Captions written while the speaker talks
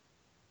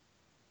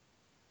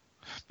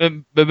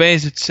Bij mij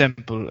is het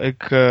simpel.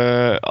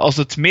 Als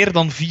het meer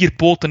dan 4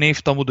 poten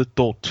heeft, dan moet het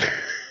dood.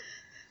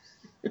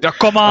 Ja,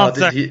 kom aan,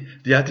 zeg.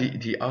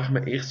 Die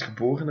arme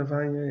eerstgeborene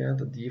van je,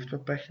 ja, die heeft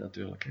wat pech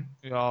natuurlijk.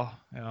 Hè. Ja.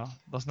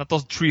 Dat is net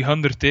als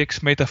 300, hè. Ik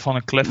smijt dat van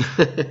een cliff.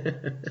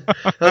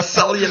 Dat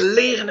zal je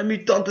leren een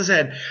mutant te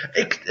zijn.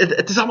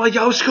 Het is allemaal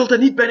jouw schuld en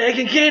niet mijn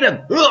eigen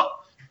genen.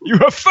 You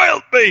have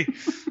failed me!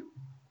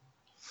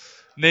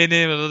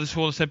 Nee, maar dat is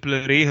gewoon een simpele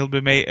regel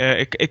bij mij.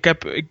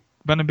 Ik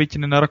ben een beetje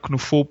een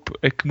arachnofoob.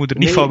 Ik moet er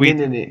niet van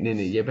weten.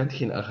 Nee, jij bent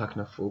geen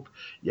arachnofoob.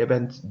 Jij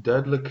bent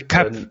duidelijk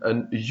heb-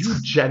 een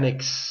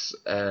eugenics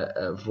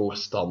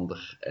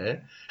voorstander. Hè?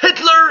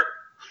 Hitler!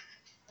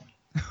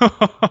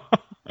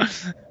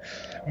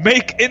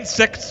 Make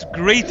insects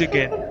great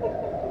again.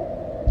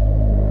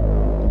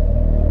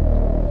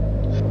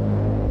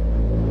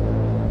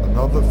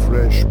 Another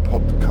fresh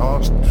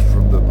podcast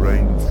from the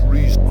Brain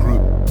Freeze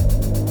Group.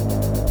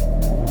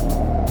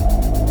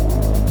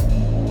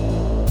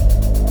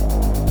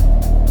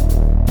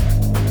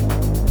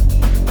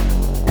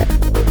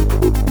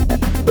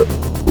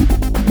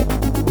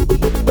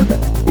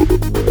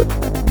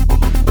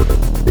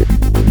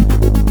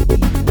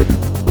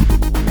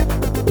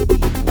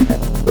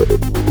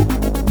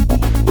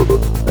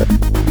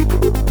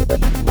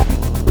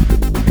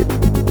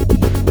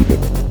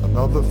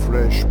 Another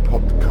fresh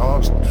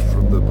podcast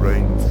from the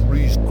Brain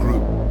Freeze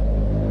Group.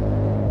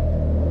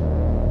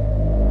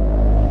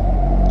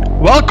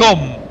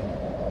 Welkom!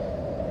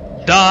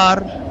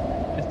 Daar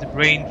is de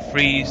Brain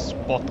Freeze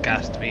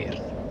podcast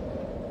weer.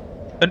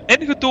 Een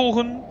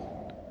ingetogen,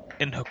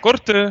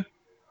 ingekorte,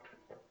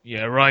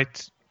 yeah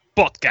right,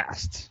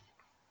 podcast.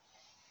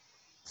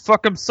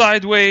 Fuck 'em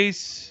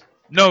sideways,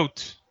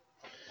 note.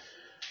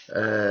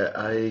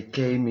 I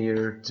came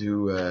here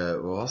to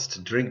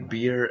drink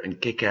beer and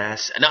kick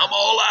ass, and I'm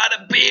all out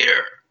of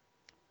beer!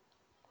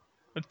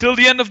 Until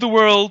the end of the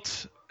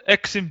world,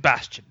 X in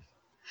Bastion.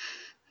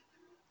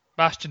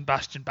 Bastion.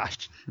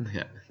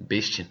 Ja,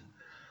 beestje.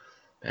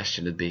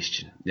 Bastion het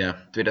beestje.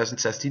 Ja,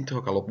 2016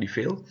 trok al op niet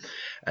veel.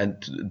 En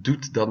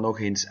doet dan nog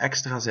eens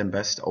extra zijn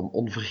best om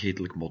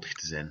onvergetelijk moddig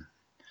te zijn.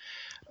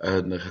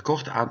 Een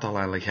record aantal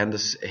aan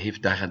legendes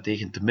heeft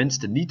daarentegen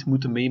tenminste niet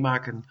moeten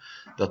meemaken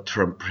dat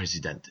Trump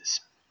president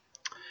is.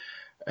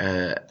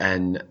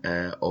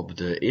 Op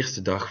de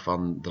eerste dag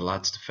van de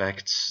laatste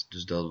facts,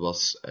 dus dat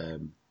was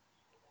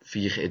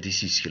 4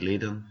 edities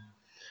geleden,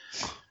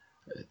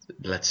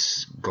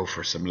 let's go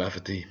for some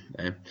levity,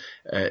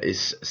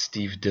 is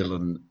Steve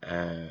Dillon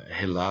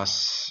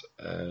helaas,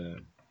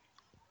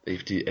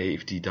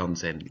 heeft hij dan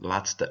zijn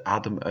laatste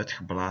adem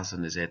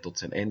uitgeblazen, is hij tot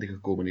zijn einde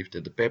gekomen, heeft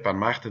hij de pijp aan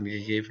Maarten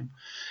gegeven.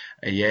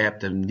 En jij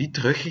hebt hem niet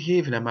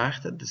teruggegeven, hè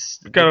Maarten? Dus,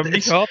 Ik heb hem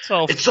niet gehad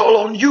zelf. It's all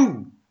on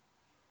you!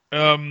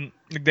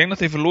 Ik denk dat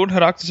hij verloren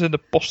geraakt is in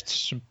de post,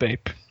 zijn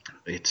pijp.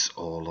 It's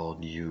all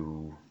on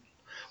you.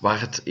 Waar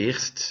het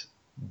eerst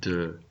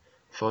de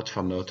fout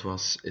van Nout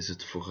was, is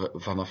het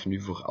vanaf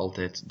nu voor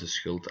altijd de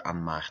schuld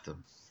aan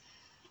Maarten.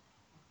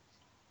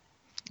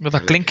 Maar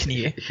dat klinkt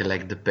niet, hè?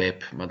 Gelijk de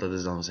pijp, maar dat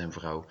is dan zijn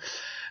vrouw.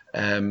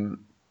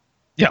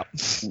 Ja.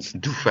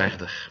 Doe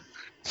verder.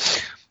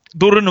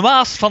 Door een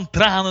waas van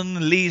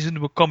tranen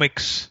lezen we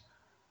comics.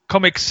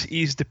 Comics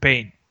is the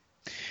pain.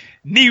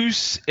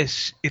 Nieuws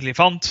is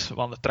irrelevant,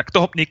 want het trekt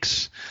toch op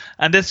niks.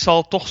 En dit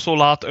zal toch zo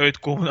laat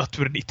uitkomen dat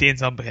we er niet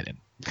eens aan beginnen.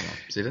 Ja,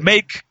 zie je dat?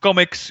 Make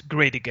comics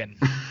great again.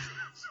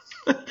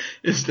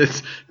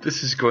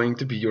 This is going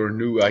to be your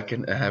new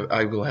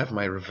I will have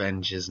my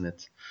revenge, isn't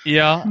it?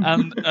 Ja,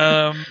 en...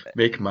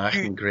 Make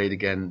Maarten great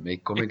again,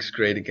 make comics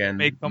great again,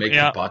 make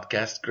the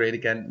podcast great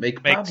again,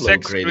 make Pablo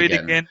sex great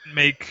again.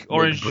 make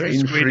orange brain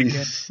juice great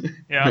freeze.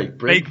 again. Ja, Make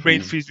brain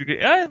brain freeze great.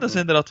 Ja, dat is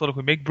inderdaad wel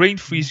goed. Make brain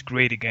freeze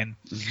great again.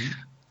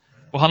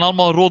 We gaan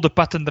allemaal rode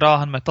petten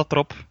dragen met dat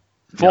erop.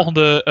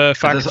 Volgende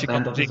factje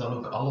kan dat is zien. dan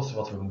ook alles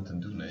wat we moeten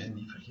doen, hè?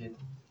 Niet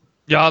vergeten.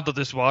 Ja, dat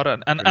is waar.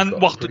 En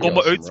wacht, pretty domme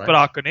awesome,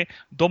 uitspraken. Hè.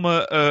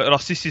 Domme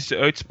racistische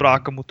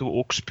uitspraken moeten we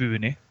ook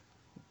spuwen. Hè.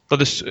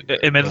 Dat is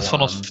inmiddels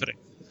van ons vrij.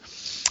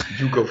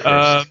 You go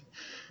first.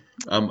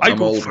 I'm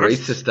go all first.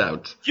 racist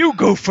out. You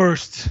go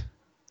first!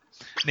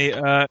 Nee,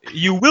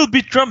 you will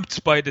be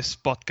trumped by this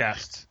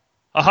podcast.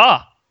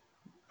 Aha!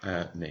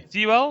 Nee. Zie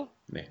je wel?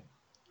 Nee.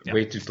 Ja.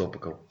 Way too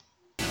topical.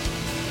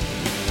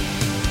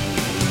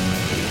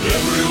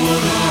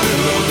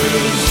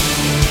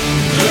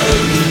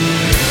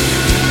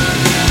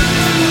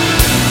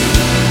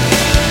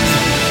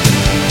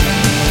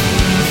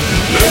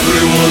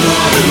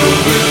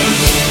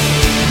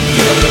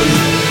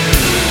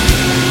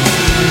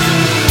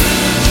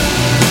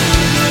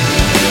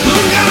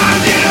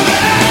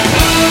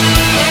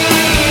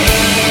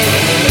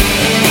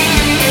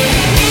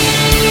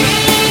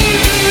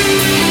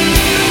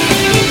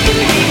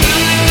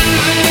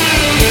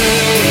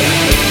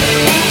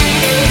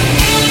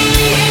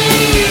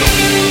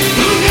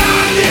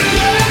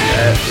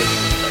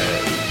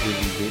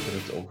 Jullie weten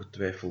het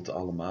ongetwijfeld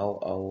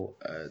allemaal al.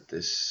 Het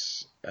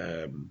is...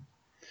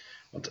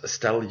 want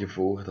stel je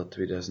voor dat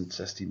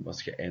 2016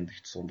 was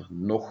geëindigd zonder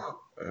nog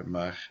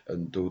maar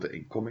een dode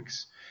in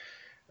comics.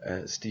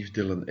 Steve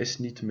Dillon is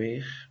niet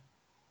meer.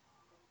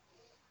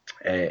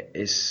 Hij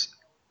is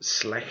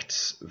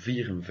slechts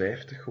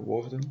 54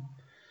 geworden.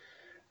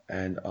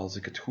 En als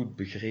ik het goed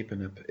begrepen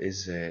heb,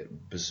 is hij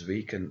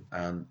bezweken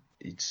aan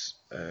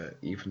iets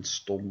even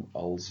stom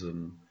als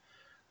een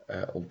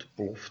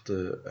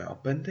ontplofte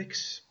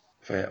appendix.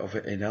 Of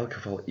in elk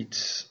geval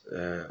iets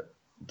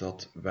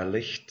dat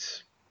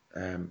wellicht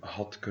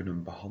had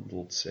kunnen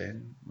behandeld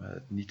zijn, maar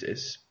het niet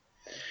is.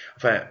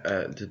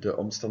 De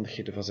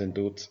omstandigheden van zijn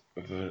dood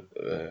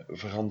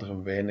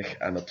veranderen weinig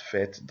aan het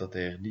feit dat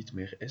hij er niet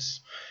meer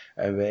is.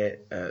 En wij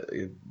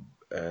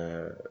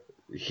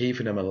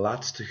geven hem een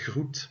laatste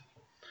groet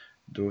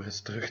door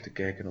eens terug te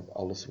kijken op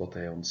alles wat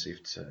hij ons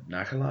heeft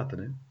nagelaten.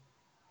 Hè?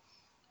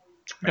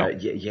 Ja.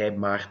 Jij,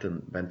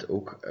 Maarten, bent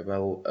ook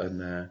wel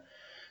een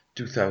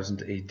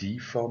 2000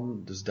 AD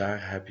fan, dus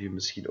daar heb je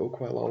misschien ook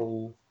wel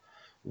al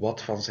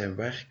wat van zijn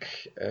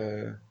werk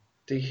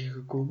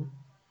tegengekomen.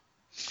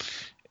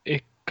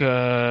 Ik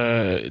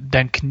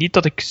denk niet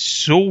dat ik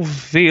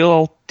zoveel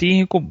al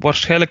tegenkom.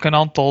 Waarschijnlijk een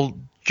aantal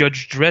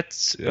Judge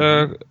Dredd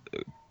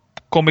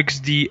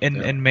comics die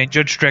in mijn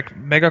Judge Dredd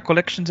Mega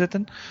Collection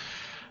zitten.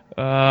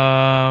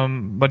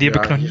 Maar die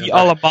heb ik nog niet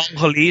allemaal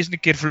gelezen. Een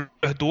keer vlug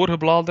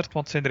doorgebladerd,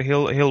 want het zijn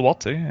er heel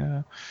wat. Hè.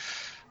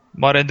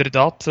 Maar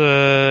inderdaad,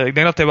 ik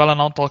denk dat hij wel een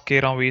aantal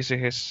keer aanwezig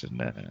is.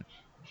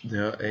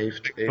 Ja, hij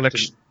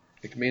heeft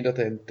ik meen dat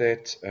hij een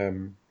tijd...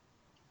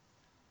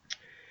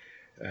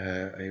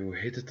 hoe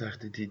heet het daar?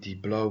 Die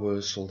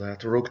blauwe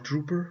soldaat, Rogue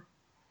Trooper,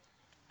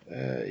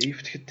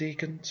 heeft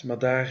getekend. Maar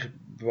daar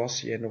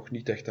was jij nog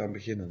niet echt aan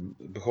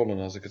begonnen,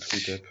 als ik het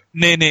goed heb.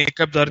 Nee, ik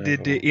heb daar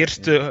de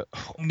eerste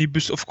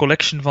omnibus of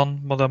collection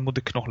van, maar dat moet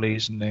ik nog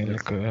lezen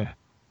eigenlijk. Ja.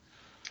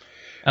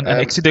 En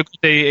ik zie ook dat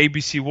hij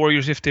ABC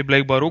Warriors heeft hij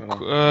blijkbaar ook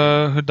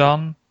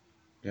gedaan.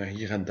 Ja,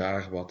 hier en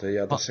daar wat. Hè.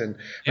 Ja, dat zijn...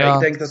 Ik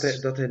denk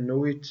dat hij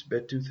nooit bij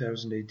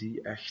 2000 AD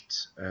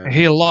echt...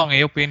 heel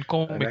lang op één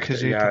comic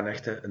gezeten. Ja,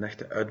 een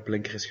echte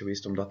uitblinker is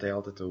geweest, omdat hij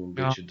altijd een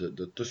beetje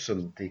de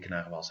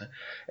tussentekenaar was. Hè.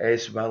 Hij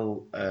is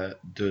wel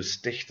de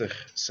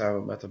stichter,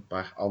 samen met een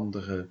paar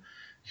andere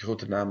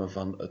grote namen,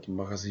 van het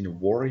magazine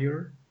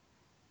Warrior.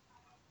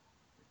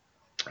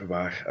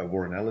 Waar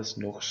Warren Ellis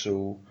nog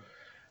zo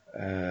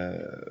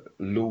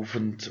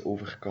lovend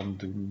over kan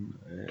doen.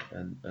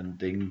 Een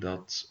ding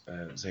dat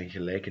zijn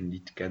gelijken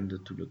niet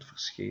kende toen het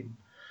verscheen.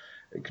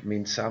 Ik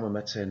meen samen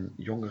met zijn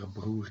jongere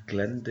broer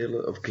Glenn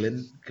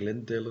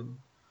Dillon.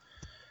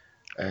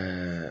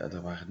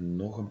 Er waren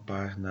nog een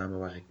paar namen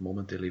waar ik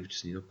momenteel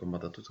eventjes niet op kom, maar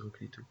dat doet er ook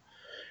niet toe.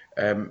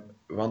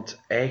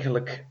 Want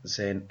eigenlijk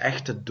zijn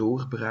echte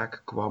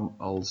doorbraak kwam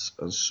als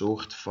een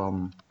soort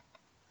van...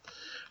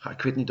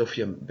 ik weet niet of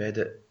je hem bij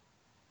de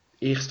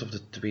eerste of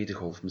de tweede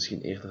golf,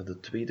 misschien eerder de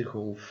tweede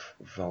golf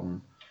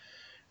van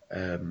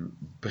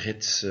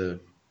Britse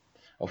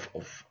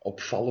of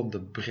opvallende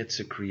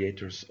Britse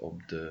creators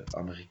op de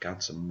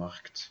Amerikaanse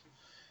markt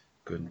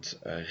kunt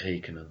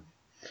rekenen.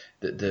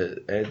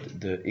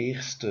 De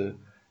eerste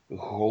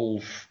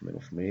golf, min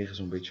of meer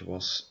zo'n beetje,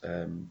 was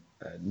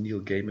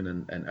Neil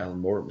Gaiman en Alan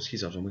Moore, misschien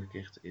zelfs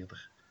omgekeerd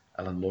eerder,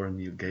 Alan Moore en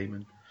Neil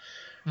Gaiman.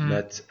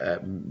 Met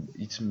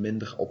iets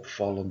minder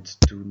opvallend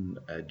toen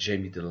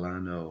Jamie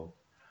Delano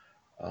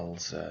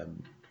als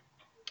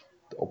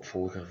de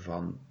opvolger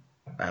van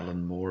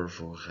Alan Moore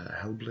voor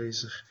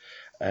Hellblazer.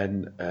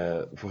 En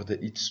voor de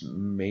iets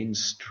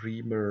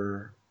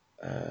mainstreamer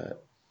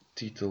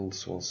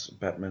titels zoals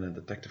Batman en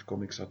Detective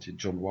Comics had je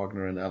John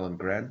Wagner en Alan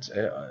Grant.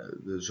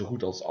 Zo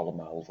goed als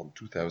allemaal van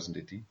 2000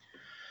 AD.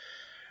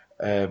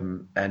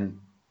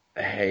 En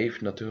hij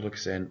heeft natuurlijk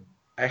zijn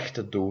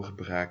echte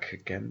doorbraak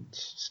gekend,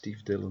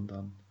 Steve Dillon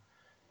dan,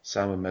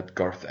 samen met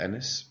Garth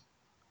Ennis.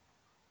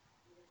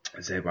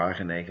 Zij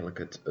waren eigenlijk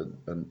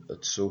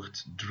het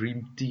soort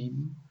dream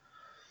team.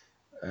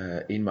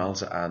 Eenmaal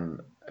ze aan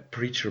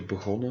Preacher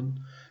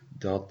begonnen,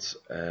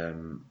 dat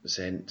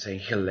zijn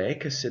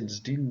gelijke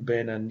sindsdien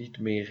bijna niet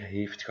meer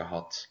heeft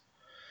gehad.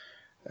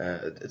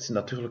 Het is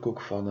natuurlijk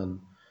ook van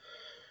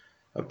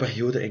een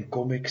periode in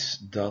comics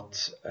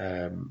dat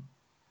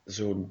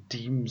zo'n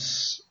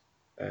teams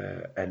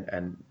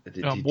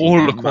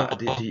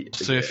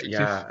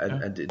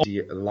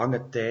die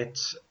lange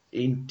tijd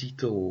één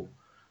titel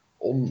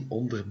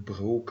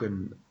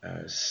ononderbroken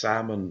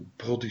samen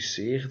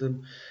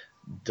produceerden,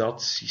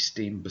 dat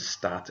systeem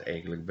bestaat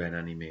eigenlijk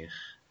bijna niet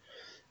meer.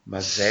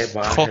 Maar zij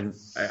waren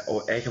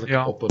eigenlijk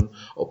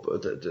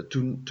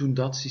toen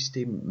dat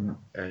systeem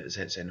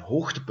zijn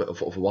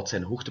hoogtepunt, of wat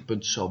zijn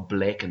hoogtepunt zou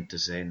blijken te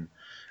zijn,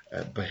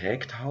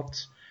 bereikt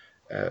had,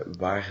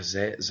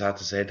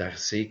 zaten zij daar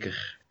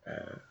zeker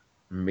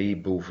mee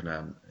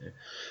bovenaan.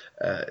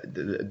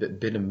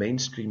 Binnen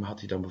mainstream had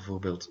hij dan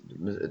bijvoorbeeld...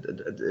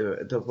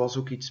 Dat was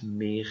ook iets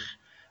meer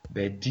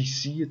bij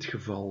DC het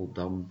geval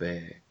dan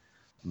bij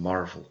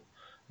Marvel.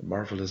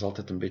 Marvel is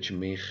altijd een beetje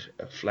meer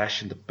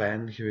flash in the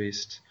pan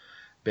geweest.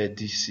 Bij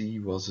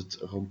DC was het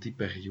rond die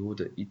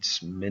periode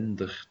iets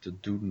minder te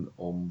doen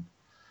om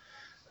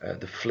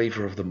de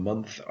flavor of the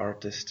month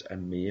artist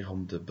en meer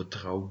om de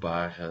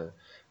betrouwbare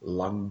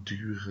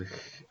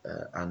langdurig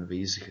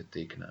aanwezige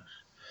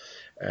tekenaar.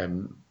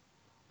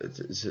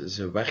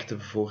 Ze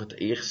werkten voor het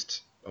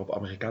eerst op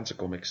Amerikaanse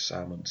comics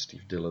samen,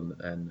 Steve Dillon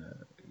en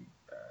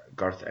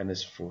Garth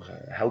Ennis voor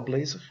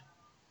Hellblazer.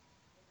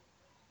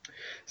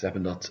 Ze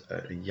hebben dat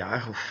een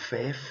jaar of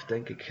 5,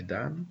 denk ik,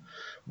 gedaan.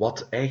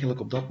 Wat eigenlijk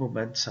op dat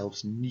moment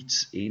zelfs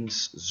niet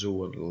eens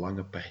zo'n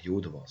lange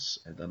periode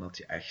was. En dan had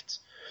je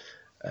echt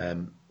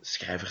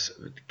schrijvers.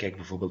 Kijk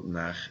bijvoorbeeld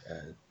naar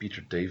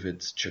Peter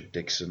David, Chuck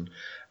Dixon,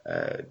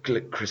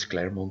 Chris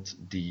Claremont,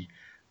 die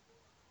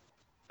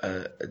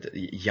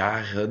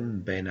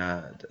jaren,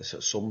 bijna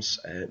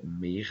soms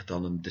meer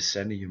dan een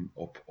decennium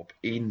op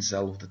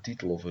éénzelfde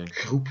titel, of een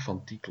groep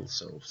van titels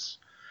zelfs,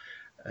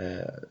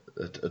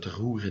 het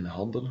roer in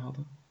handen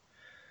hadden.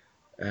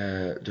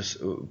 Dus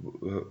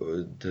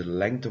de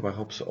lengte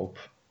waarop ze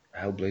op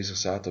Hellblazer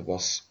zaten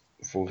was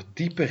voor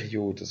die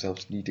periode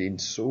zelfs niet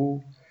eens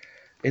zo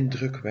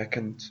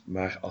indrukwekkend,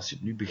 maar als je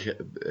het nu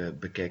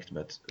bekijkt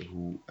met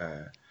hoe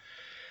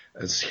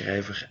een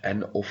schrijver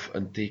en of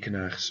een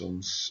tekenaar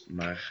soms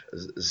maar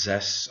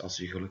 6, als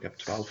je geluk hebt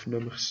 12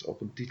 nummers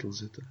op een titel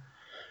zitten,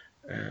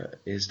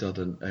 is dat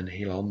een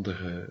heel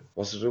andere,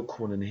 was het ook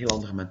gewoon een heel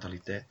andere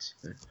mentaliteit.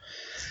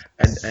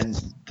 En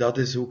dat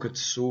is ook het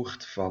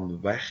soort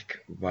van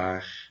werk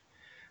waar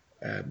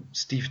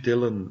Steve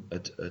Dillon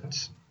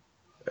het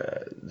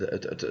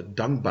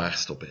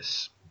dankbaarst op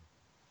is.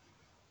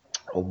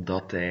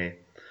 Omdat hij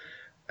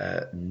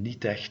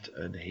niet echt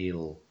een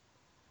heel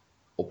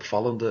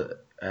opvallende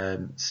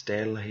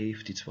stijl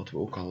heeft, iets wat we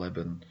ook al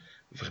hebben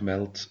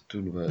vermeld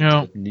toen we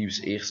het nieuws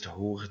eerst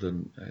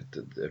hoorden,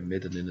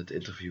 midden in het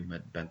interview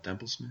met Ben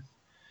Templesmith.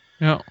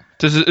 Ja,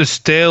 het is een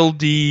stijl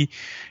die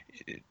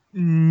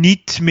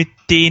niet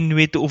meteen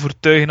weet te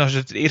overtuigen als je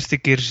het de eerste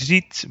keer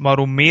ziet, maar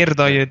hoe meer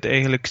dat je het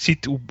eigenlijk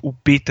ziet, hoe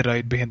beter dat je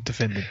het begint te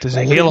vinden. Het is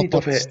een heel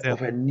apart stijl. Of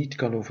hij niet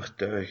kan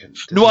overtuigen.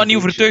 Niet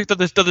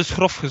overtuigd, dat is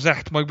grof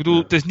gezegd, maar ik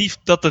bedoel, het is niet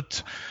dat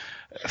het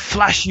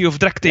flashy of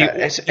direct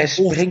hij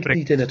springt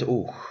niet in het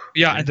oog.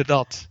 Ja,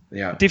 inderdaad.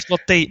 Ja. Het heeft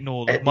wat tijd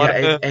nodig. Maar,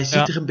 hij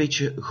ziet er een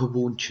beetje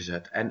gewoontjes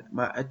uit.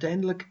 Maar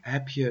uiteindelijk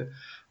heb je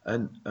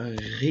een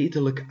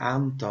redelijk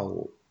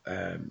aantal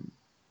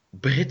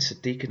Britse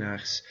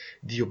tekenaars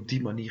die op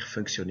die manier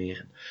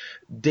functioneren.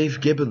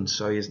 Dave Gibbons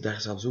zou je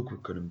daar zelfs ook wel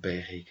kunnen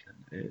bijrekenen.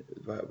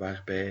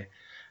 Waarbij...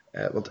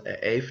 want hij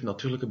heeft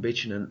natuurlijk een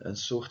beetje een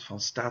soort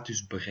van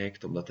status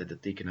bereikt, omdat hij de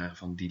tekenaar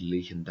van die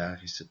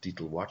legendarische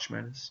titel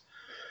Watchmen is.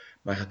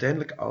 Maar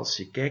uiteindelijk, als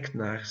je kijkt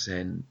naar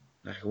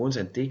gewoon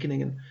zijn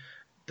tekeningen,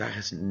 daar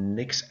is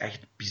niks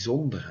echt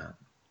bijzonder aan.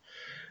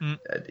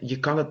 Je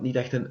kan het niet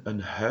echt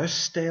een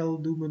huisstijl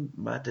noemen,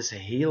 maar het is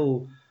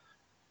heel...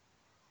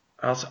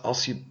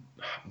 Als je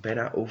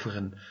bijna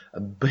over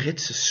een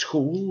Britse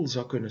school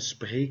zou kunnen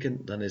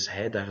spreken, dan is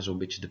hij daar zo'n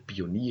beetje de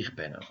pionier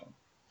bijna van.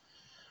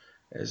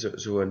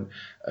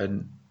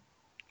 Een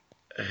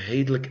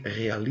redelijk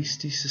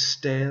realistische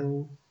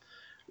stijl,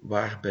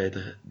 waarbij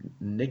er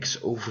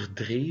niks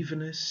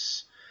overdreven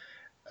is,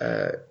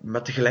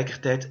 maar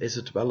tegelijkertijd is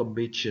het wel een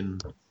beetje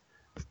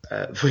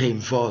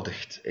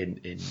vereenvoudigd in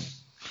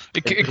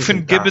ik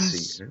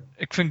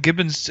vind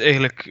Gibbons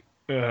eigenlijk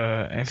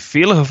in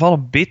vele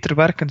gevallen beter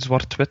werken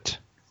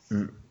zwart-wit.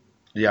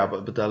 Ja,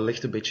 maar dat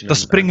ligt een beetje... Dat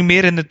springt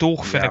meer in het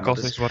oog, vind ik,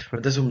 als hij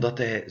zwart-wit. Dat is omdat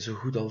hij zo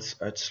goed als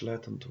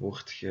uitsluitend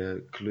wordt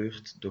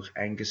gekleurd door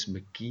Angus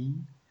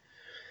McKee.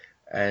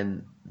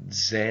 En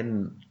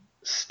zijn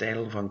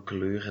stijl van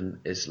kleuren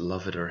is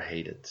love it or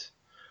hate it.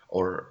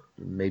 Or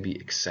maybe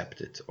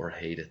accept it or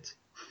hate it.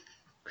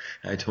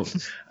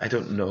 I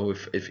don't know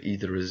if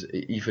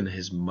even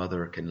his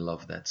mother can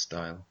love that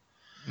style.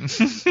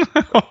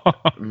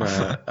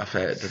 Maar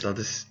dat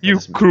is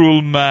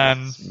cruel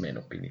man. Dat is mijn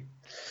opinie.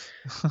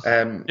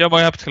 Ja, maar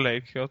je hebt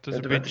gelijk. Ja, het is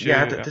een beetje...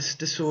 Ja,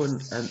 het is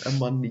zo'n een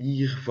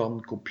manier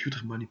van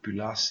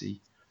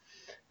computermanipulatie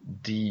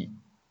die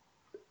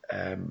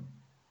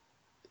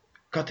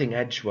cutting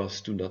edge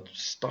was toen dat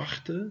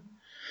startte,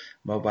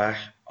 maar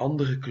waar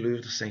andere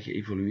kleurders zijn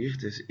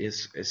geëvolueerd,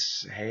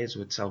 is hij zo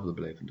hetzelfde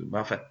blijven doen.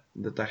 Maar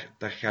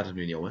daar gaat het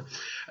nu niet om.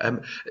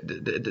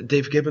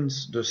 Dave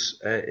Gibbons dus,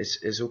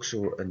 is ook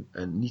zo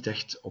een niet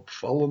echt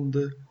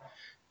opvallende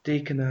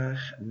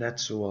tekenaar,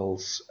 net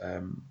zoals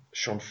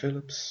Sean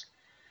Phillips,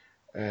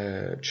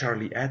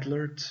 Charlie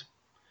Adlard,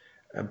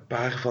 een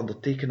paar van de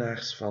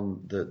tekenaars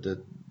van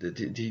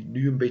die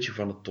nu een beetje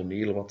van het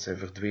toneel wat zijn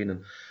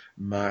verdwenen,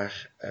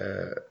 maar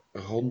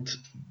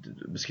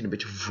misschien een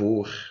beetje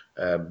voor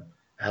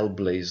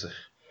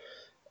Hellblazer,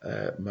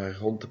 maar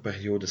rond de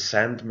periode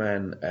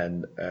Sandman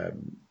en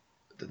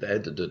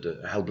de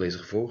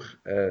Hellblazer voor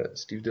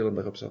Steve Dillon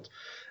daarop zat,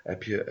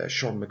 heb je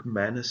Sean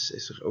McManus,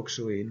 is er ook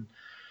zo een.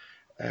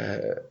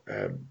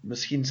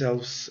 Misschien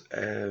zelfs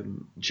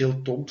Jill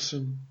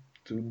Thompson,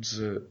 toen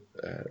ze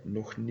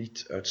nog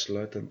niet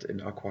uitsluitend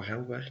in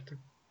aquarel werkte.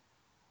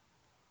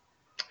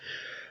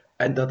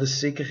 En dat is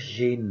zeker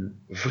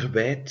geen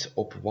verwijt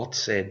op wat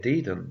zij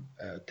deden.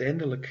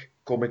 Uiteindelijk,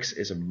 comics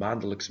is een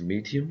maandelijks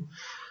medium.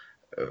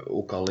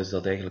 ook al is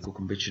dat eigenlijk ook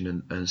een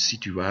beetje een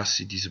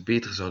situatie die ze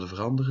beter zouden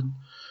veranderen.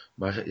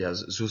 Maar ja,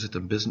 zo zit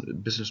een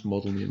business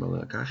model niet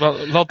met elkaar.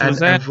 Wel, laten we En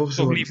zeggen, voor toch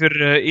zo'n...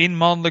 liever 1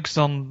 maandelijks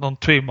dan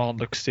 2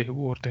 maandelijks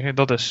tegenwoordig. Hè.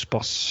 Dat is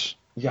pas...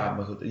 Ja,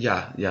 maar goed,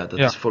 ja, dat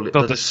Ja, is,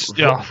 dat is...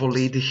 Ja,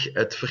 volledig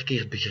het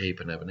verkeerd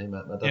begrepen hebben. Hè?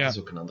 Maar dat ja. is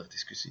ook een andere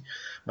discussie.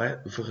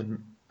 Maar voor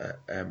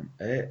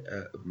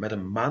met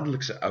een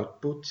maandelijkse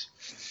output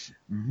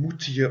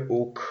moet je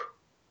ook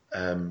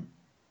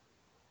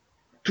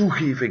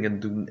toegevingen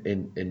doen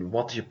in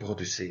wat je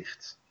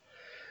produceert.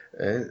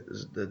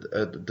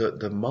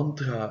 De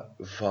mantra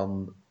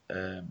van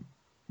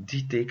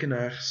die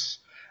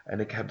tekenaars, en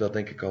ik heb dat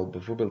denk ik al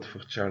bijvoorbeeld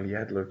voor Charlie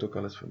Adler ook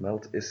al eens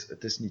vermeld, is: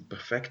 het is niet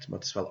perfect, maar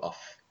het is wel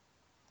af.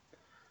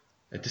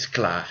 Het is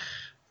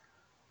klaar.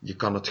 Je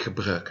kan het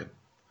gebruiken.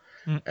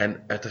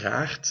 En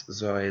uiteraard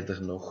zou je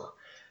er nog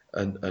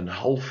een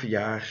half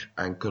jaar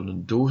aan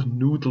kunnen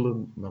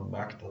doornoedelen, maar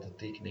maakt dat de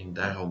tekening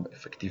daarom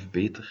effectief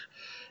beter,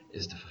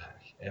 is de vraag.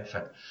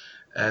 Enfin,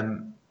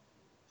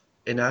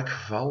 in elk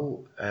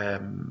geval,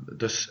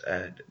 dus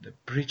de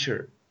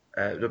Preacher,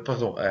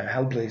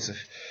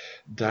 Hellblazer,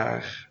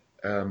 daar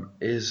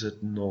is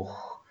het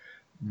nog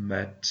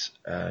met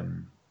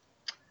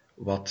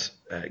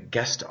wat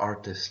guest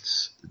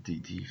artists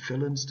die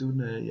fill-ins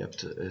doen. Je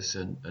hebt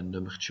een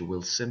nummertje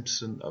Will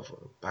Simpson, of een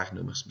paar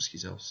nummers misschien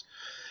zelfs.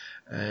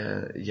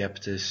 Je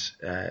hebt dus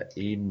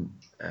één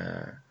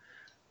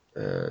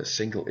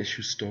single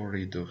issue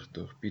story door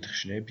Pieter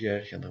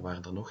Schneiberg, en er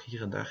waren er nog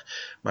hier en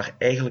daar. Maar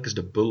eigenlijk is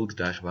de bulk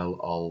daar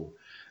wel al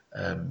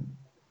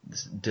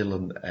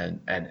Dylan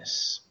en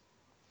Ennis.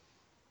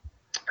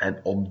 En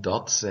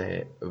omdat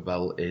zij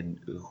wel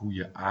in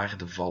goede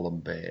aarde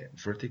vallen bij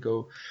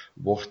Vertigo,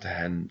 wordt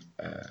hen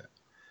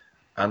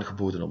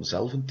aangeboden om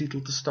zelf een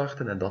titel te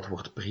starten, en dat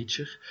wordt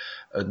Preacher.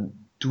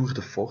 Een tour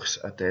de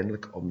force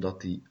uiteindelijk,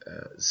 omdat die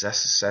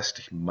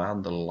 66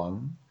 maanden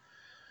lang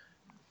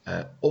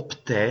op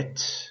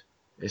tijd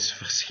is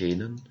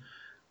verschenen,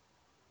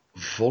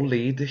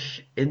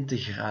 volledig,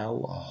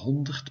 integraal,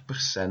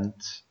 100%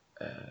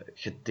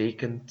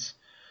 getekend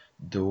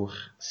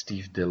door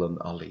Steve Dillon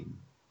alleen.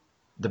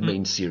 De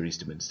main series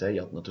tenminste. Je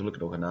had natuurlijk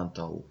nog een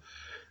aantal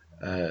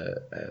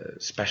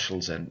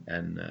specials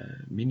en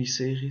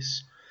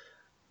miniseries.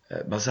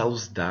 Maar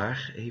zelfs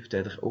daar heeft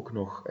hij er ook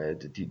nog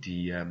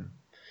die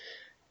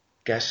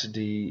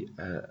Cassidy,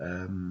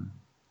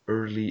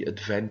 Early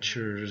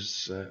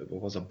Adventures,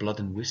 wat was dat, Blood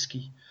and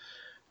Whiskey,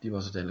 die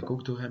was uiteindelijk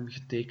ook door hem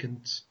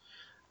getekend.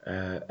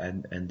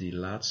 En die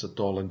laatste,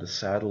 Tall in the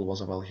Saddle,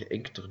 was al wel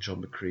geïnkt door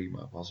John McCrea,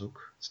 maar was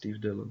ook Steve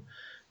Dillon.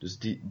 Dus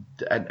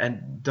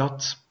en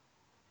dat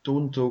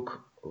toont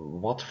ook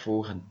wat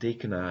voor een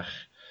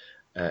tekenaar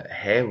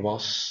hij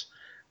was,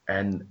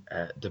 en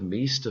de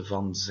meeste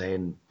van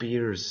zijn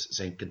peers,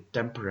 zijn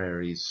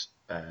contemporaries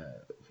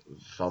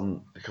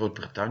van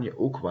Groot-Brittannië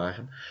ook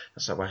waren.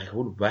 Dat waren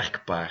gewoon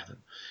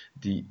werkpaarden.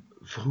 Die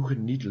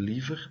vroegen niet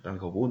liever dan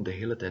gewoon de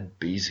hele tijd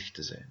bezig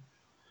te zijn.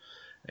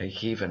 En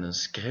geven een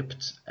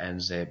script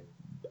en zij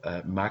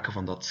maken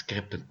van dat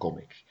script een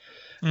comic.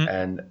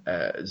 En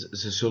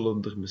ze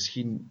zullen er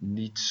misschien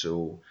niet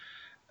zo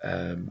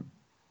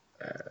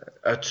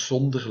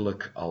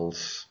uitzonderlijk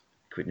als,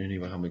 ik weet nu niet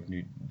waarom ik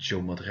nu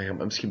Joe Madureira,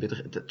 maar misschien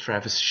beter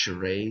Travis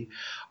Charest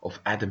of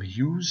Adam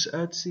Hughes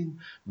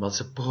uitzien, maar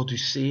ze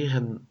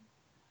produceren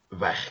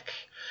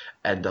werk.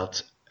 En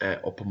dat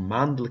op een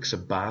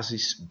maandelijkse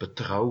basis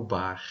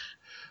betrouwbaar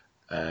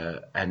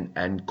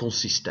en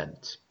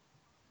consistent.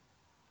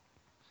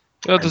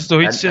 Ja, dat is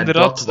toch iets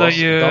inderdaad dat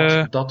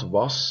je... Dat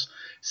was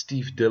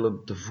Steve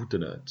Dillon de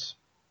voeten uit.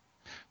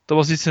 Dat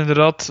was iets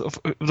inderdaad...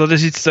 dat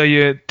is iets dat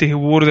je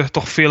tegenwoordig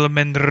toch veel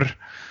minder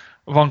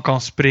van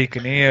kan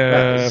spreken.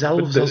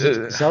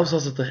 Zelfs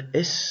als het er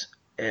is,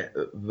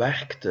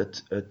 werkt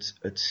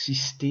het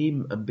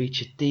systeem een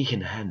beetje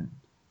tegen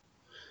hen.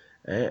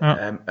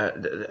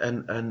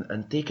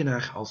 Een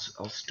tekenaar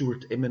als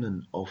Stuart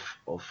Immonen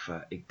of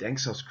ik denk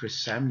zelfs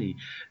Chris Samney,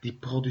 die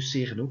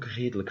produceren ook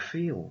redelijk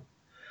veel.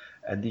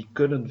 En die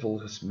kunnen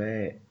volgens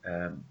mij...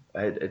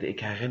 ik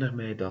herinner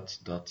mij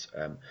dat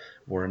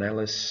Warren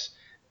Ellis,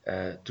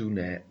 toen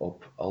hij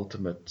op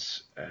Ultimate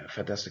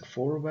Fantastic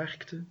Four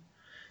werkte,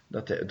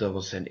 dat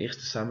was zijn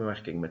eerste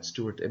samenwerking met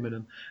Stuart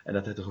Immonen, en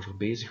dat hij erover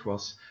bezig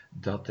was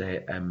dat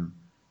hij hem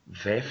 5-6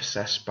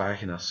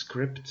 pagina's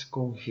script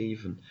kon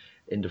geven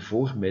in de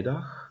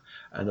voormiddag,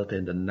 en dat hij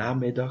in de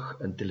namiddag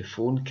een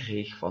telefoon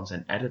kreeg van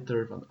zijn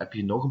editor, van heb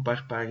je nog een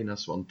paar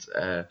pagina's, want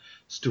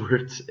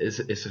Stuart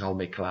is er al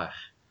mee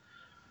klaar.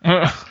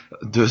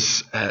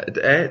 Dus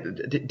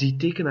die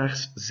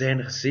tekenaars zijn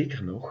er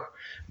zeker nog,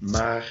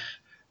 maar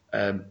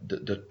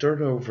de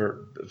turnover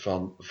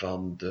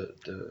van de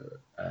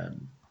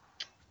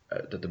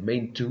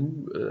main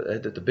two,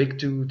 de big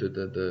two,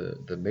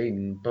 de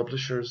main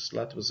publishers,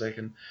 laten we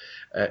zeggen,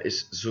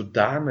 is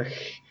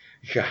zodanig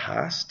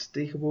gehaast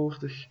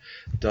tegenwoordig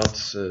dat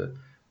ze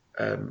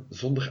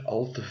zonder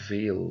al te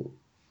veel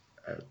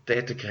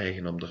tijd te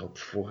krijgen om erop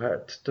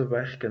vooruit te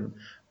werken,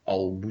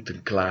 al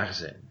moeten klaar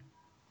zijn.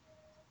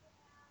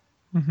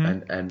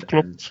 En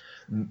Klopt.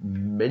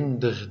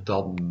 minder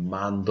dan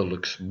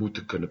maandelijks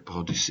moeten kunnen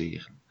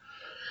produceren.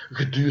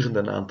 Gedurende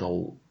een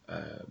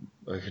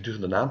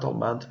aantal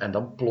maanden en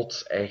dan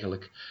plots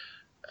eigenlijk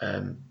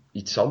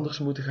iets anders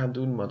moeten gaan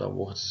doen, maar dan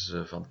worden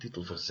ze van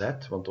titel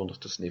verzet, want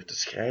ondertussen heeft de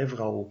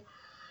schrijver al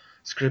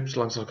scripts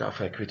langs elkaar.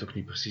 Enfin, ik weet ook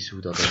niet precies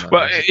hoe dat in elkaar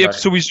Maar zit, je hebt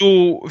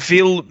sowieso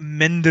veel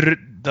minder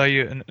dat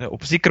je,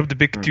 zeker op de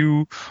Big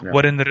Two, ja.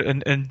 waarin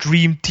er een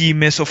dream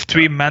team is of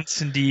twee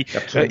mensen die. Je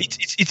hebt zo'n-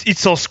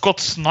 Iets als Scott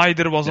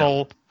Snyder was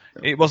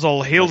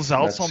al heel Met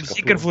zeldzaam, Capullo.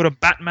 zeker voor een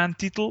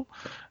Batman-titel.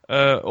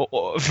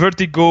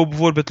 Vertigo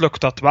bijvoorbeeld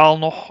lukt dat wel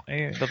nog.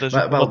 Dat is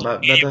ook wat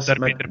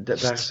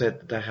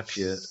daar heb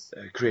je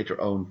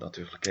creator-owned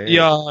natuurlijk. Hè.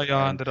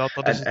 Ja, inderdaad.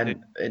 Dat is het.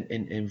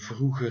 En in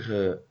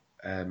vroegere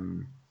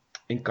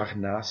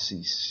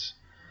incarnaties,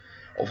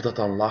 of dat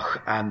dan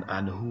lag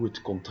aan hoe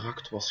het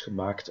contract was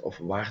gemaakt, of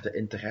waar de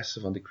interesse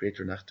van de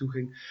creator naartoe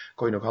ging,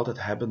 kon je nog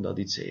altijd hebben dat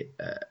iets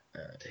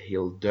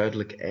heel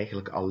duidelijk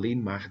eigenlijk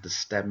alleen maar de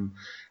stem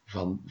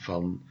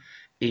van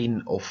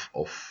één of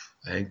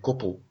een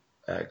koppel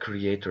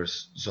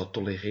creators zou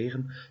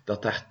tolereren,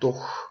 dat daar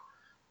toch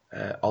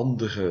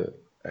andere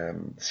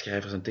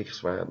schrijvers en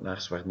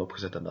tekenaars werden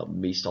opgezet en dat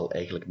meestal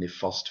eigenlijk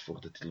nefast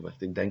voor de titel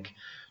werd. Ik denk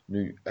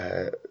nu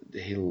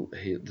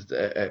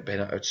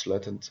bijna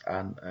uitsluitend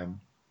aan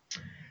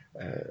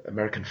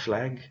American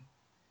Flag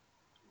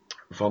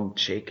van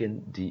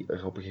Chaykin, die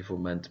er op een gegeven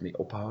moment mee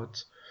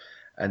ophoudt.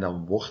 En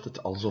dan wordt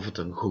het alsof het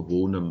een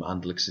gewone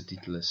maandelijkse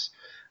titel is.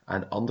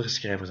 Aan andere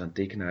schrijvers en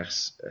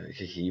tekenaars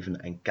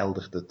gegeven en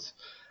keldert het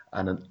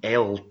aan een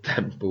ijl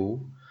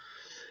tempo.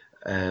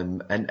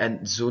 En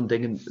zo'n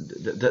dingen,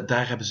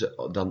 daar hebben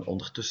ze dan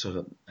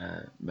ondertussen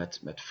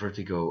met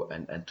Vertigo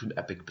en toen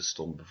Epic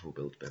bestond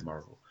bijvoorbeeld bij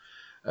Marvel,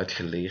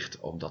 uitgeleerd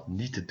om dat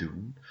niet te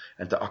doen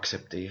en te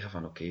accepteren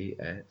van oké,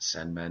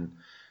 Sandman,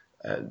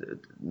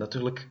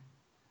 natuurlijk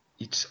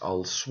iets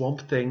als Swamp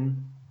Thing,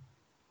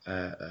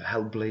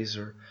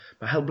 Hellblazer,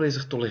 maar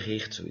Hellblazer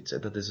tolereert zoiets, hè.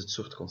 Dat is het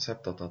soort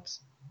concept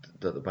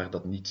waar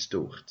dat niet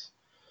stoort.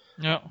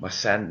 Ja. Maar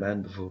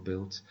Sandman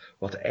bijvoorbeeld,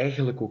 wat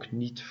eigenlijk ook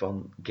niet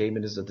van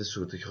Gaiman is, dat is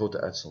zo de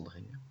grote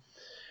uitzonderingen.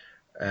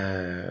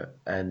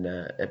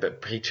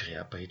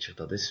 Preacher,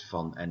 dat is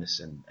van Ennis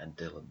en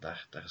Dillon.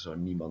 Daar zou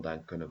niemand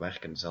aan kunnen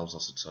werken, zelfs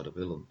als ze het zouden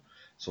willen,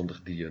 zonder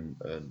die een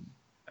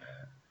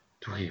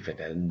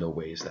toegeven. No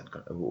way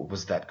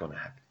was that gonna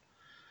happen.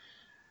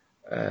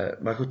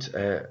 Maar goed,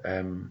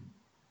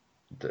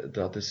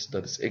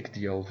 dat is ik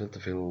die al veel te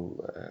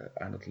veel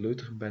aan het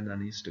leuteren ben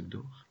aan één stuk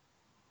door.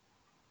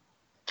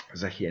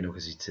 Zeg jij nog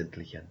eens iets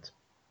intelligent?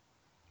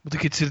 Moet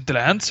ik iets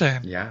intelligent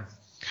zeggen? Ja,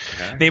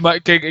 graag. Nee,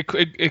 maar kijk,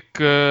 ik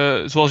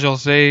zoals je al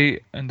zei,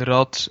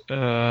 inderdaad,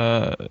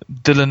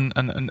 Dylan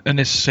en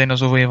Ennis zijn dan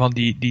zo een van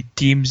die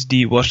teams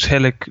die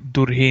waarschijnlijk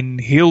doorheen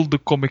heel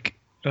de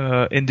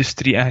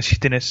comic-industrie en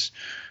geschiedenis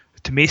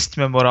het meest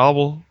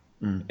memorabel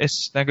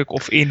is, denk ik,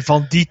 of een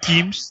van die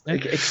teams.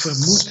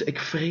 Ik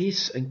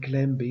vrees een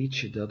klein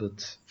beetje dat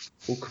het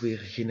ook weer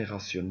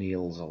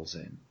generationeel zal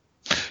zijn.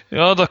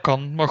 Ja, dat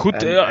kan, maar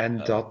goed. En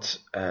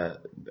dat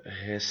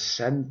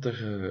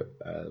recentere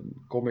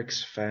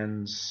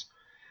comics-fans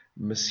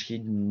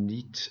misschien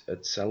niet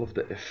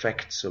hetzelfde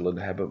effect zullen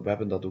hebben. We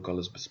hebben dat ook al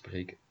eens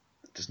bespreken.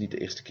 Het is niet de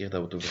eerste keer dat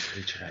we het over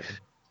Preacher hebben.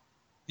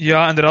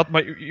 Ja, inderdaad,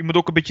 maar je moet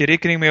ook een beetje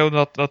rekening mee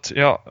houden dat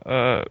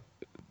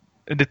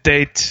in de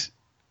tijd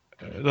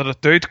dat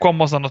het uitkwam,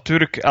 was dat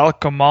natuurlijk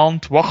elke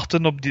maand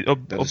wachten op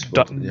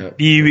dat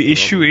nieuwe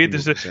issue. Hè.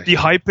 Dus die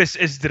hype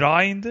is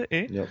draaiende.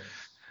 Hè. Ja.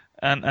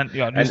 En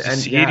nu is de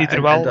serie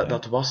er wel. En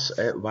dat was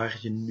waar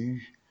je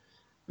nu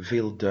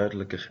veel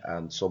duidelijker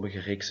aan sommige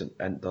reeksen,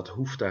 en dat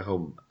hoeft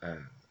daarom.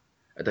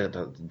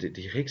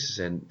 Die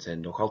reeksen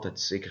zijn nog altijd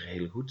zeker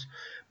heel goed,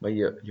 maar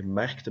je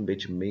merkt een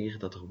beetje meer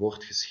dat er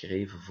wordt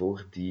geschreven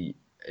voor die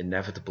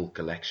Inevitable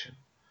Collection.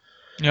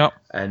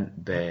 Ja. En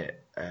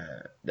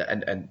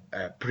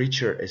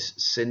Preacher is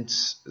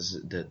sinds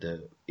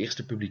de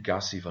eerste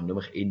publicatie van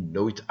nummer 1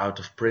 nooit out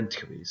of print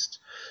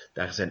geweest.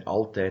 Daar zijn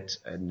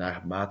altijd,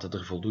 naarmate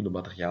er voldoende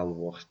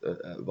materiaal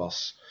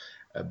was,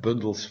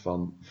 bundels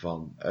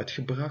van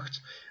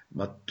uitgebracht.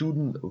 Maar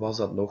toen was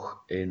dat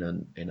nog in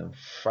een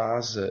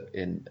fase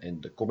in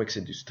de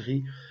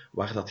comicsindustrie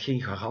waar dat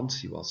geen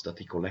garantie was dat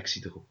die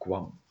collectie er ook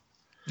kwam.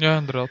 Ja,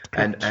 inderdaad.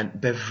 En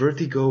bij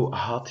Vertigo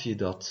had je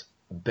dat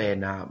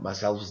bijna, maar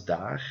zelfs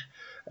daar,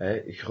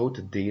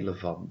 grote delen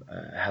van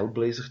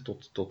Hellblazer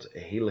tot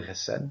heel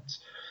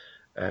recent,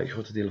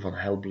 grote delen van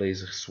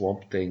Hellblazer,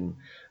 Swamp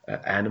Thing,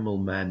 Animal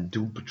Man,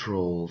 Doom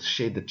Patrol,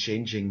 Shade the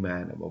Changing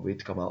Man, en wat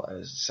weet ik allemaal,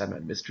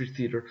 Sandman Mystery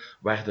Theater,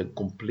 werden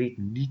compleet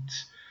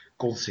niet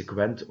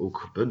consequent ook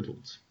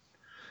gebundeld.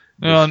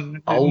 Ja,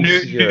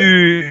 Dus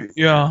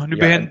nu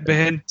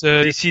begint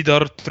DC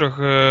daar terug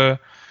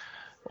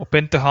op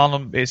in te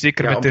gaan,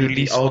 zeker met de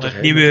release van de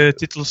nieuwe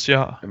titels.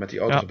 Ja. En met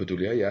die oudere bedoel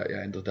je, ja,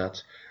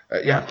 inderdaad.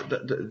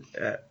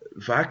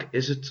 Vaak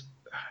is het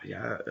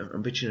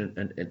een beetje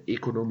een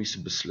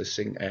economische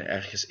beslissing,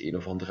 ergens een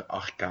of andere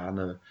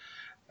arcane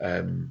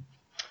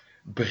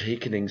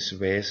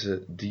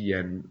berekeningswijze die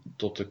hen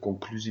tot de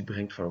conclusie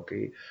brengt van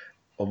oké,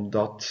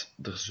 omdat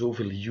er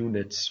zoveel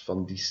units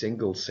van die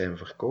singles zijn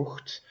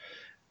verkocht,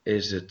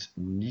 is het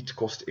niet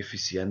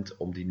kostefficiënt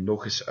om die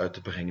nog eens uit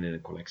te brengen in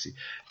een collectie.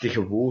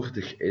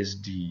 Tegenwoordig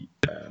is die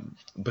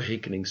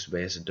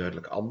berekeningswijze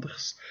duidelijk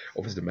anders,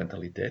 of is de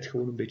mentaliteit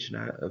gewoon een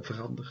beetje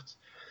veranderd.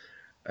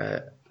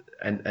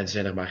 En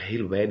zijn er maar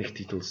heel weinig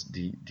titels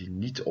die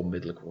niet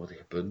onmiddellijk worden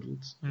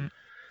gebundeld.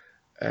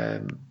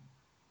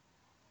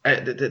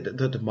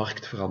 De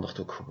markt verandert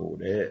ook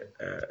gewoon. Hè.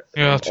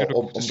 Ja, natuurlijk. Het is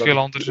Omdat veel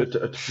anders.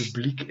 het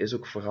publiek is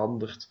ook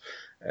veranderd.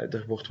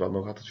 Er wordt wel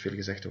nog altijd veel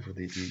gezegd over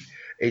die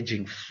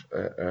aging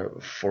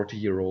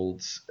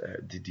 40-year-olds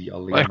die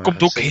alleen Maar er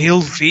komt ook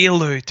heel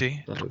veel uit.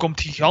 Hè. Er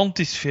komt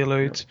gigantisch veel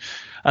uit. Ja.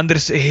 En er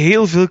is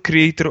heel veel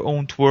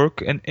creator-owned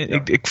work. En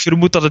ik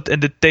vermoed dat het in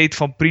de tijd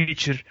van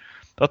Preacher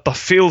dat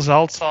veel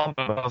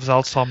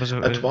zeldzaam is.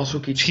 Het was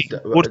ook iets... Je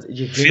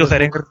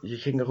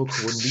ging er ook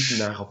gewoon niet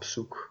naar op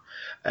zoek.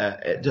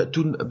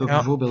 Toen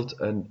bijvoorbeeld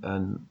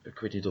ik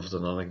weet niet of het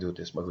een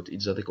anekdote is, maar goed,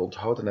 iets dat ik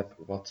onthouden heb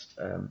wat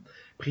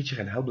Preacher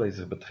en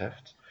Hellblazer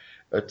betreft.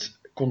 Het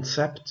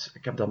concept,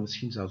 ik heb dat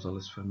misschien zelfs al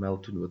eens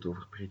vermeld toen we het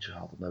over Preacher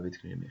hadden, dat weet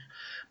ik niet meer.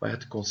 Maar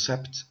het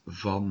concept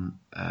van,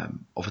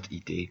 of het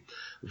idee,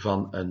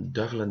 van een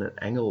duivel en een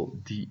engel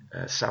die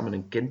samen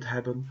een kind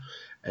hebben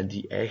en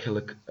die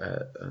eigenlijk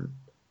een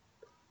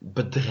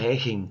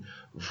bedreiging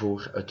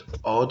voor het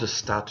oude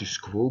status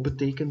quo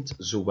betekent,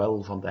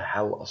 zowel van de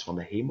hel als van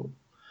de hemel.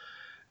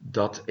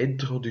 Dat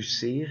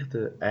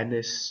introduceerde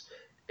Ennis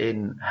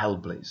in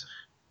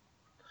Hellblazer.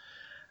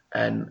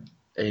 En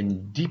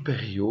in die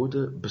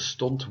periode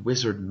bestond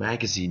Wizard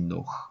Magazine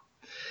nog.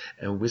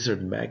 En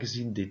Wizard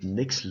Magazine deed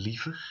niks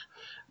liever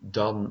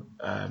dan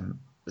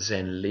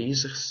zijn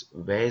lezers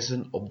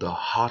wijzen op de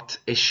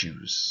hot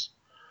issues.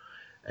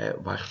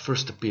 Waar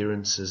first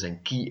appearances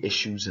en key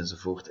issues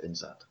enzovoort in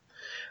zaten.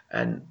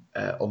 En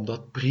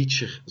omdat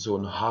Preacher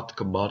zo'n hot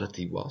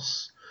commodity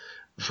was,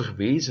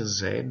 verwezen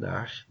zij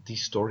naar die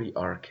story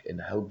arc in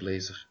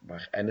Hellblazer,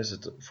 waar Ennis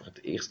het voor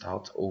het eerst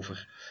had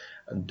over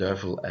een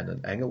duivel en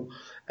een engel.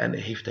 En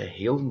heeft hij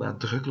heel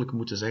nadrukkelijk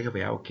moeten zeggen van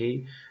ja,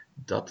 oké,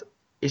 dat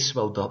is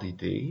wel dat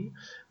idee,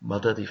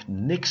 maar dat heeft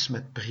niks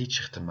met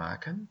Preacher te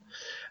maken.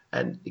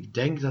 En ik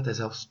denk dat hij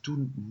zelfs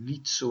toen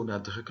niet zo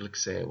nadrukkelijk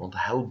zei, want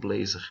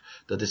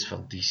Hellblazer, dat is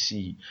van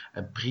DC,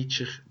 en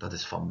Preacher, dat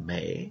is van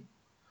mij.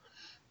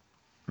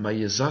 Maar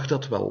je zag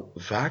dat wel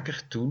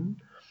vaker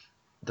toen,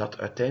 dat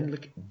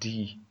uiteindelijk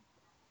die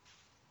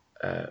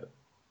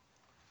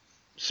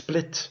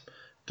split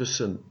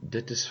tussen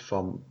dit is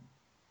van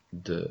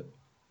de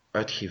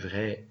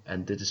uitgeverij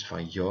en dit is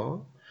van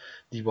jou,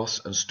 die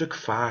was een stuk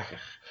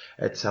vager.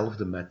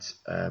 Hetzelfde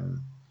met...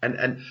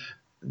 En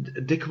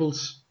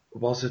dikwijls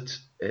was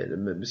het,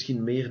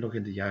 misschien meer nog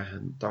in de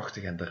jaren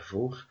 80 en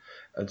daarvoor,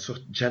 een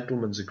soort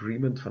gentleman's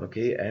agreement van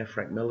oké,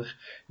 Frank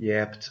Miller, jij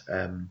hebt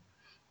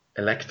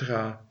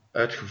Elektra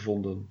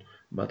uitgevonden,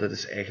 maar dat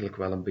is eigenlijk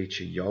wel een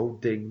beetje jouw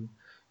ding.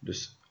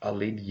 Dus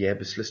alleen jij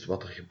beslist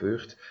wat er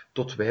gebeurt,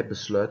 tot wij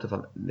besluiten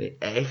van, nee,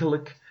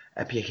 eigenlijk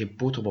heb je geen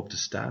poot om op te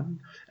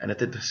staan, en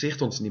het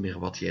interesseert ons niet meer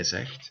wat jij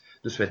zegt,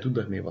 dus wij doen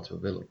daarmee wat we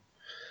willen.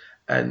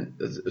 En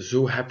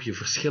zo heb je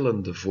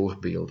verschillende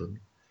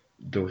voorbeelden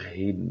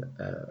doorheen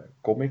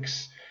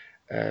comics.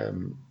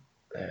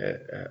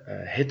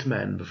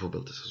 Hitman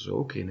bijvoorbeeld is er zo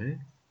ook in, hè.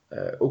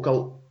 Ook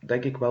al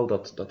denk ik wel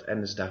dat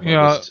Ennis daar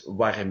wel wist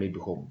waar hij mee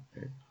begon.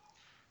 Hè.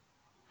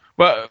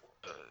 Maar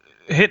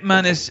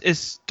Hitman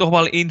is toch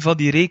wel een van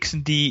die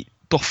reeksen die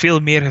toch veel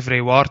meer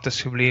gevrijwaard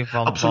is gebleven.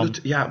 Absoluut,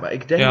 ja, maar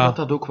ik denk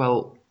dat ook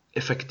wel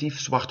effectief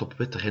zwart op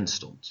wit erin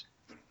stond.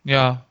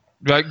 Ja,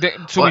 ik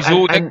denk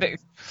sowieso. Ik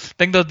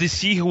denk dat DC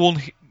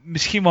gewoon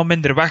misschien wat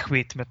minder weg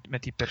weet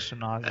met die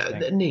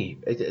personages. Nee,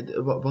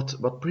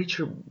 wat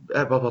Preacher,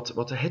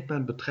 wat de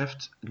Hitman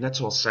betreft, net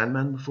zoals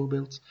Sandman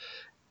bijvoorbeeld,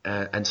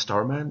 en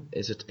Starman,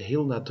 is het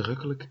heel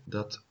nadrukkelijk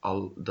dat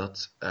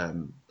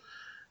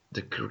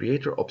de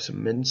creator op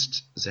zijn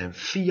minst zijn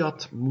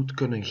fiat moet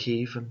kunnen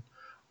geven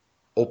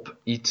op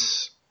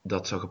iets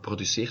dat zou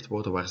geproduceerd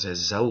worden waar zij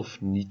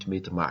zelf niet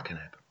mee te maken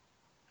hebben.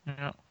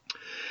 Ja.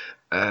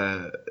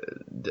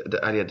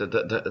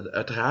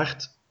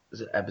 Uiteraard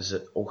hebben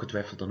ze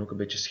ongetwijfeld dan ook een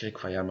beetje schrik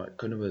van ja, maar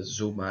kunnen we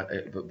zomaar...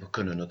 We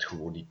kunnen het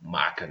gewoon niet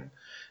maken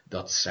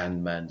dat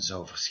Sandman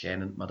zou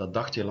verschijnen. Maar dat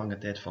dacht je lange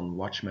tijd van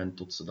Watchmen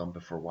tot ze dan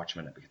Before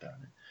Watchmen hebben gedaan.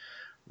 Hè.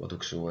 Wat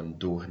ook zo een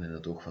doorn in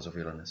het oog van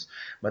zoveel is.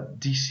 Maar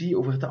DC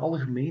over het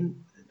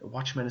algemeen,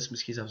 Watchmen is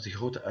misschien zelfs de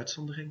grote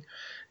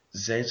uitzondering,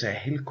 zijn zij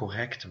heel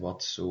correct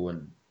wat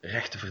zo'n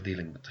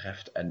rechtenverdeling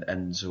betreft.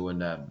 En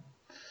zo'n...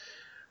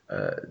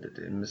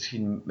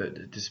 misschien,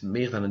 het is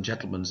meer dan een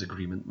gentleman's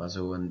agreement, maar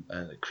zo'n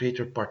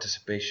creator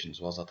participation,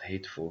 zoals dat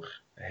heet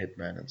voor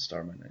Hitman en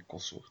Starman en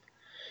consort.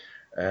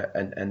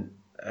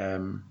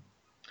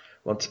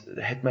 Want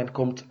Hitman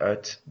komt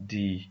uit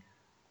die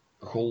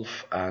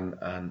golf aan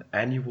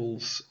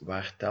annuals,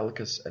 waar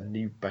telkens een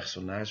nieuw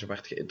personage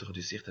werd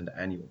geïntroduceerd in de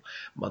annual.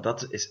 Maar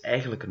dat is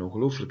eigenlijk een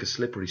ongelooflijke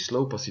slippery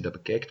slope als je dat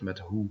bekijkt met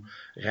hoe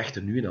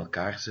rechten nu in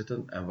elkaar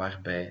zitten, en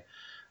waarbij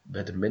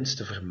bij de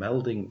minste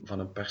vermelding van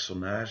een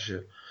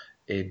personage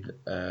in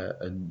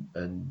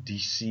een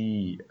DC,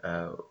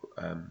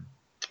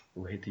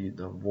 hoe heet die,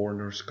 de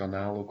Warner's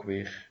kanaal ook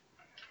weer,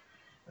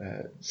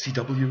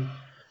 CW,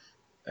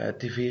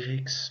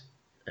 tv-reeks,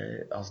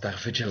 als daar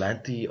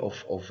Vigilante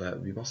of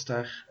wie was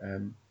daar?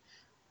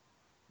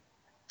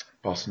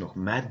 Pas nog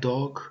Mad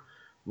Dog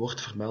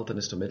wordt vermeld, en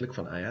is het onmiddellijk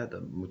van,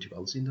 dan moet je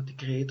wel zien dat die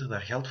creator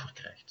daar geld voor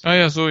krijgt. Ah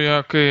ja, zo, ja,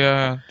 oké,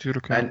 ja,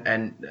 tuurlijk. Ja.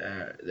 En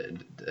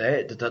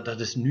dat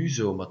is nu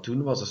zo, maar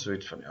toen was het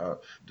zoiets van, ja,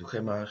 doe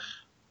jij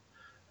maar.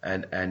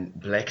 En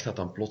blijkt dat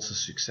dan plots een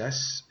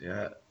succes,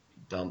 ja,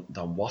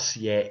 dan was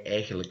jij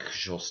eigenlijk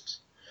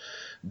gejost.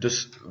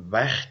 Dus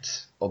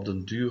werd op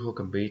den duur ook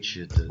een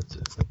beetje de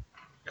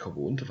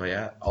gewoonte van,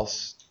 ja,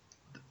 als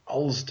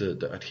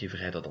de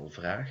uitgeverij dat al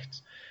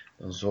vraagt,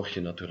 dan zorg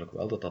je natuurlijk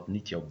wel dat dat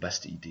niet jouw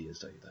beste idee is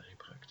dat je daar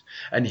gebruikt.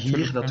 En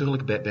hier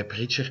natuurlijk, bij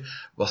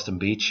Preacher, was het een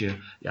beetje,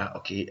 ja,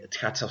 oké, het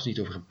gaat zelfs niet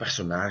over een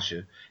personage,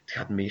 het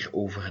gaat meer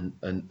over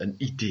een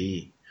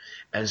idee.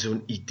 En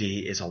zo'n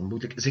idee is al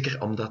moeilijk,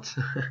 zeker omdat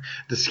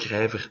de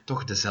schrijver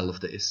toch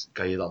dezelfde is,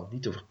 kan je dan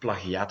niet over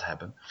plagiaat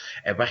hebben.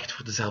 Hij werkt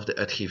voor dezelfde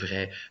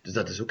uitgeverij, dus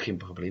dat is ook geen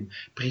probleem.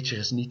 Preacher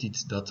is niet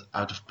iets dat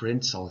out of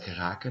print zal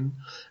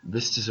geraken,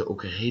 wisten ze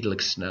ook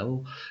redelijk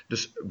snel,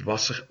 dus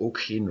was er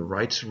ook geen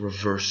rights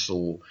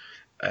reversal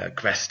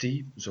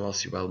kwestie,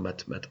 zoals je wel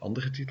met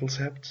andere titels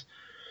hebt,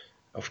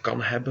 of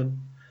kan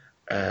hebben.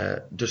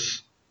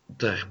 Dus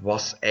er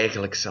was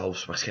eigenlijk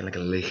zelfs waarschijnlijk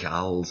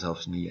legaal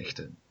zelfs niet echt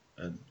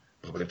een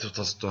probleem.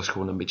 Het was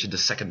gewoon een beetje de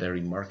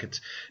secondary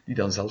market die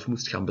dan zelf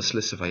moest gaan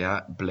beslissen van,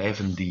 ja,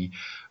 blijven die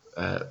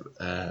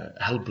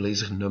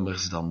Hellblazer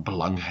nummers dan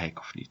belangrijk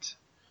of niet?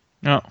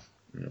 Ja.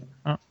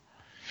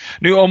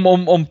 Nu,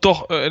 om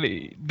toch...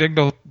 ik denk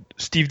dat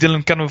Steve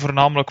Dillon kennen we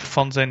voornamelijk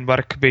van zijn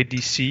werk bij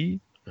DC.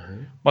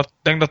 Maar ik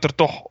denk dat er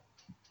toch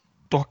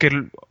een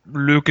keer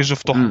leuk is,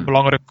 of toch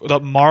belangrijk,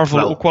 dat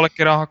Marvel ook wel een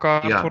keer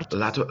aangekaart wordt.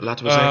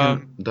 Laten we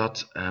zeggen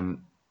dat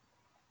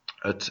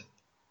het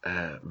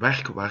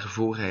werk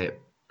waarvoor hij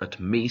het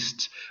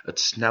meest, het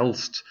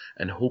snelst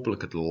en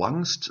hopelijk het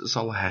langst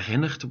zal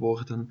herinnerd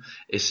worden,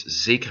 is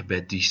zeker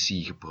bij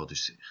DC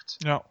geproduceerd.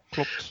 Ja,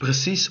 klopt.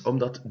 Precies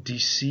omdat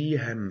DC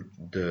hem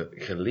de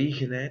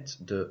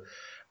gelegenheid, de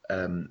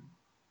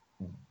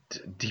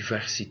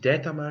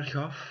diversiteit dan maar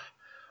gaf,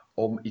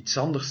 om iets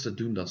anders te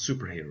doen dan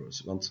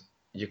superheroes. Want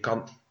je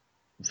kan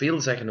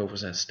veel zeggen over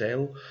zijn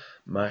stijl,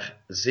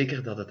 maar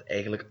zeker dat het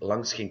eigenlijk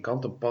langs geen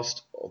kanten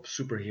past op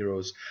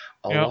superheroes,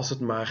 al was het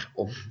maar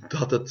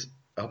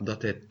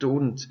omdat hij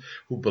toont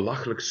hoe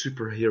belachelijk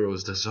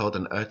superheroes er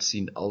zouden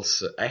uitzien als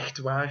ze echt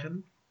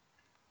waren.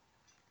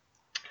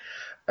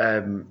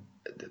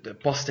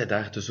 Past hij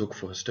daar dus ook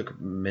voor een stuk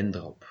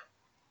minder op.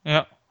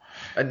 Ja.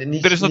 En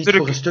niet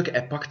voor een stuk,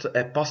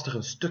 hij past er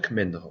een stuk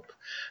minder op.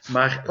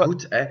 Maar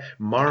goed,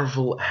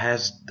 Marvel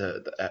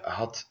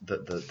had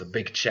de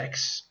big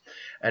checks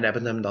en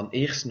hebben hem dan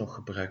eerst nog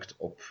gebruikt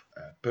op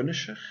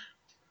Punisher.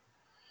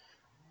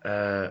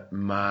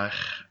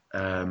 Maar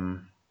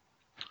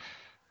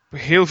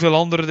heel veel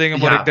andere dingen,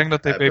 maar ik denk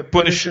dat hij bij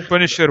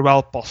Punisher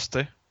wel past.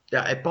 Hè.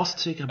 Ja, hij past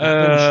zeker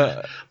bij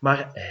Punisher.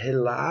 Maar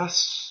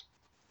helaas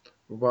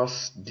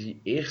was die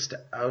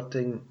eerste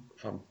outing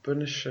van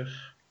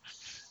Punisher...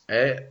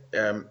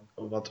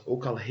 want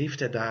ook al heeft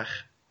hij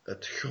daar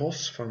het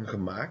gros van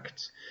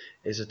gemaakt,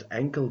 is het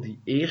enkel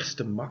die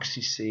eerste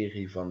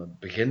maxi-serie van het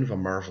begin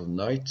van Marvel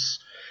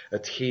Knights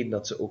hetgeen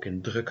dat ze ook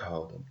in druk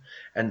houden.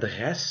 En de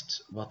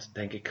rest, wat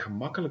denk ik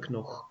gemakkelijk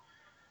nog...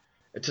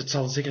 Het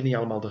zal zeker niet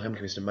allemaal door hem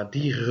geweest zijn, maar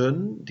die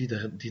run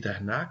die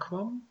daarna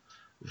kwam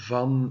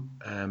van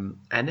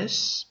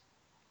Ennis,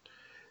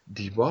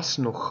 die was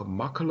nog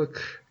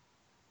gemakkelijk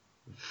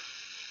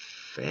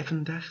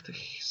 35,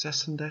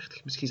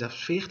 36, misschien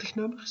zelfs 40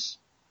 nummers.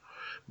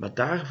 Maar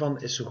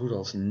daarvan is zo goed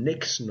als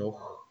niks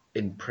nog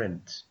in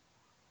print.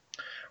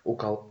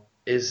 Ook al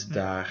is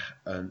daar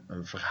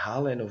een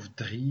verhaallijn of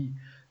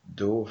 3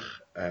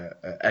 door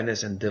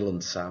Ennis en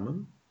Dillon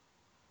samen,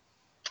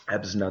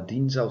 hebben ze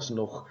nadien zelfs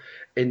nog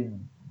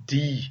in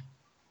die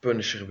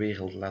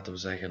Punisher-wereld, laten we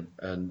zeggen,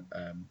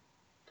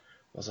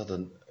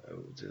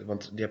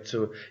 want je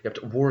hebt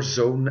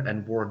Warzone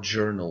en War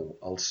Journal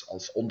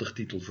als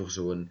ondertitel voor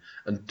zo'n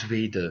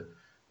tweede,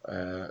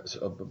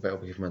 op een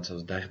gegeven moment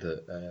zelfs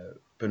derde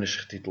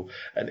Punisher-titel.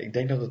 En ik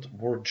denk dat het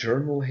War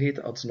Journal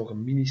heet, als nog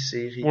een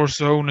miniserie.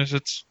 Warzone is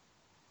het.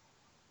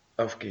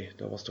 Oké,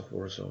 dat was toch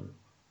Warzone.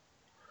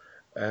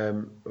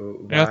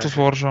 Ja, het was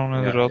Warzone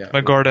inderdaad.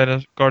 Met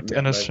Garth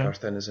Ennis.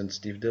 Garth Ennis en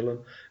Steve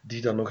Dillon,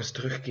 die dan nog eens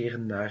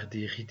terugkeren naar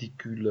die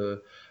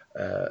ridicule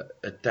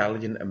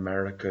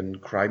Italian-American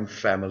crime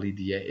family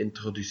die hij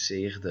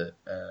introduceerde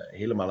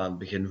helemaal aan het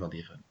begin van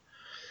die run.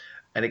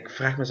 En ik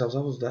vraag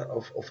mezelf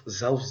of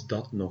zelfs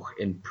dat nog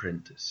in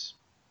print is.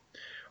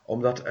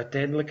 Omdat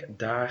uiteindelijk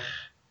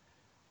daar,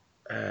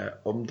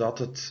 omdat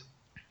het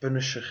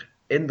Punisher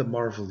in de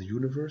Marvel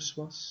Universe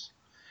was,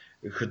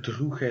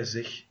 gedroeg hij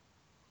zich...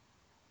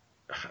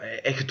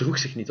 Hij gedroeg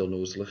zich niet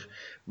onnozeler,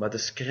 maar de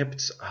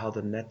scripts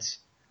hadden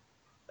net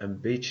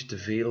een beetje te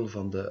veel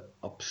van de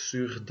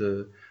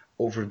absurde,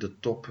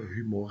 over-the-top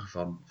humor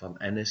van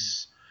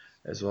Ennis,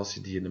 zoals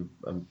je die in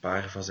een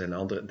paar van zijn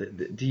andere...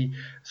 die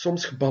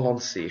soms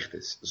gebalanceerd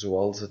is,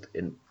 zoals het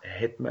in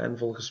Hitman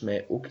volgens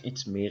mij ook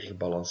iets meer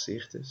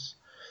gebalanceerd is.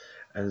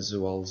 En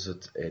zoals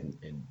het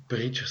in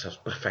Preacher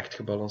zelfs perfect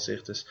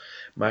gebalanceerd is.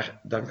 Maar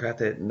dan gaat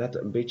hij net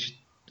een beetje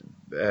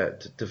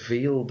te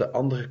veel de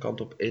andere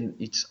kant op in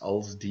iets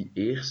als die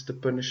eerste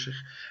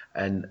Punisher.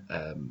 En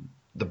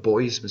The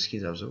Boys misschien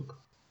zelfs ook.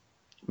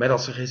 Met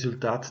als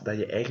resultaat dat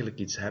je eigenlijk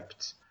iets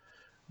hebt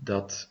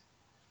dat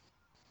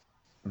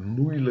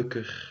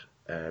moeilijker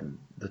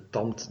de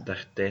tand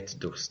der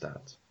tijd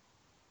doorstaat.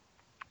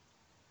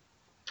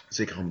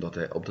 Zeker omdat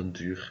hij op den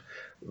duur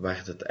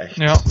werd het echt...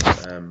 Ja.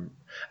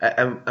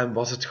 En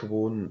was het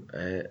gewoon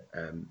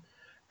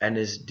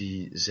Ennis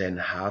die zijn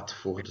haat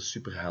voor de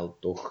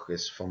superheld toch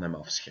eens van hem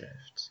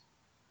afschrijft.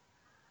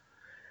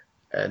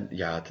 En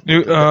ja,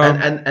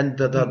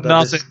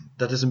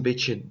 dat is een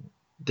beetje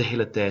de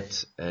hele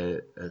tijd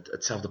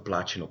hetzelfde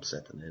plaatje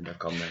opzetten. En dat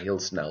kan heel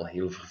snel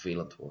heel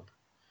vervelend worden.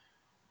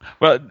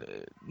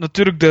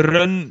 Natuurlijk de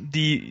run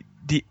die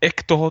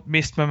ik toch het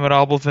meest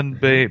memorabel vind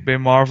bij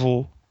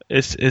Marvel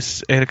is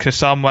eigenlijk zijn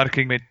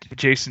samenwerking met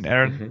Jason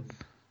Aaron. Mm-hmm.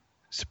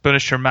 De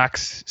Punisher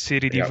Max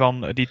serie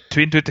die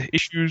 22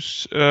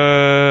 issues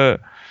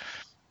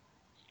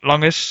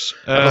lang is.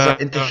 Was dat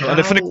integraal?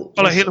 Dat vind ik wel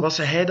een hele... Was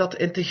hij dat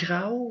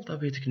integraal? Dat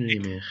weet ik nu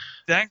niet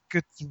meer. Ik denk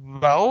het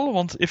wel,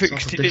 want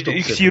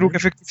ik zie hier ook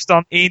effectief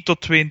staan 1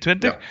 tot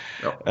 22.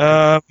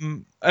 Ja.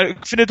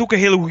 Ik vind het ook een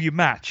hele goede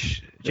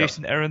match.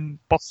 Jason Aaron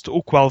past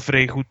ook wel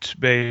vrij goed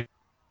bij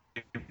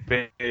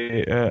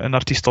een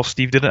artiest als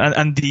Steve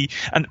Dillon.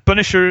 En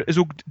Punisher is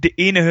ook de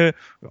enige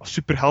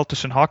superheld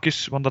tussen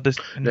haakjes, want dat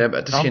is een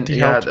het is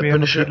anti-held geen,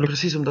 Punisher,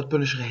 precies omdat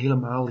Punisher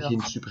helemaal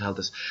geen superheld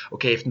is.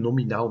 Oké, hij heeft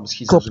nominaal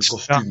misschien zelfs een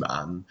kostuum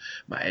aan,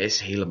 maar hij is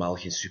helemaal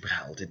geen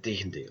superheld,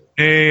 integendeel.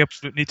 Nee,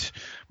 absoluut niet.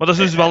 Maar dat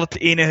is dus wel het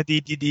enige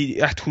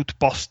die echt goed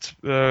past.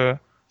 Dat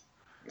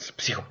is een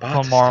psychopaat.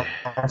 Van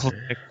Marvel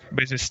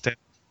bij zijn stijl.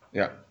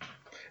 Ja,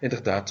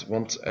 inderdaad,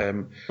 want...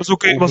 was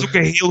ook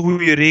een heel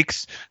goede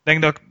reeks. Ik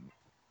denk dat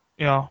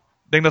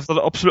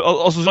absoluut,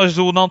 als je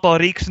zo'n aantal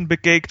reeksen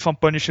bekijkt van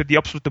Punisher die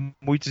absoluut de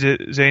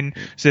moeite zijn,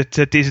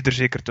 zit deze er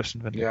zeker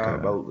tussen, vind ik. Ja,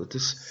 wel, het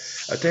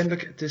is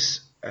uiteindelijk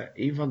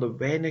een van de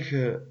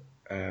weinige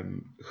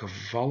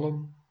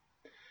gevallen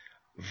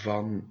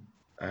van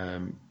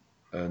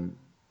een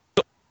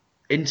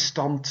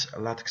instant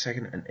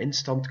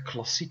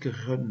klassieke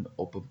run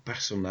op een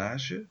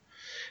personage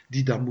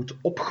die dan moet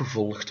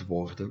opgevolgd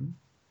worden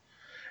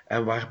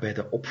en waarbij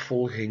de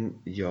opvolging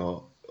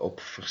jou op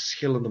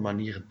verschillende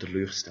manieren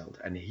teleurstelt.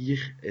 En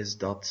hier is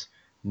dat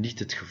niet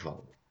het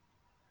geval.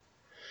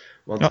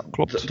 Want ja,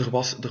 klopt.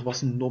 Er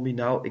was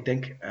nominaal, ik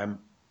denk,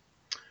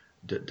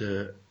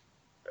 de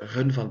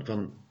run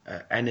van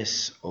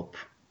Ennis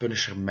op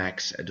Punisher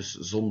Max, dus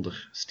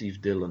zonder Steve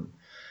Dillon,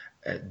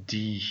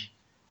 die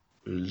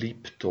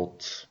liep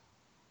tot,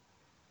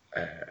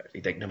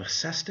 ik denk nummer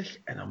 60,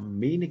 en dan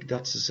meen ik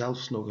dat ze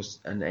zelfs nog eens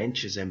een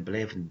eindje zijn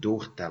blijven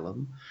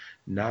doortellen,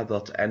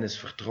 nadat Ennis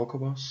vertrokken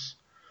was.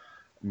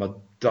 Maar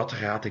dat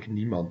raad ik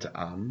niemand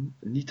aan.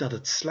 Niet dat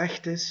het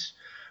slecht is,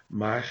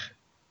 maar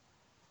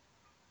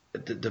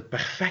de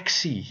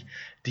perfectie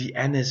die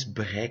Ennis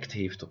bereikt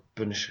heeft op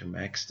Punisher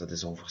Max, dat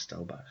is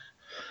onvoorstelbaar.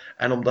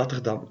 En omdat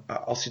er dan,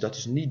 als je dat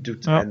dus niet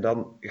doet, en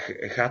dan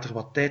gaat er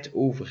wat tijd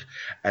over,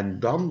 en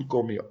dan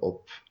kom je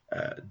op,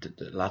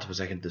 laten we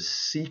zeggen, de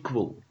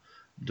sequel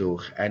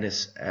door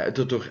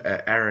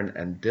Aaron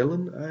en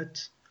Dillon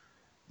uit.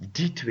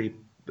 Die twee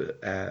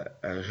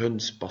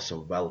runs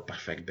passen wel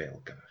perfect bij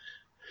elkaar.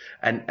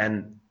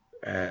 En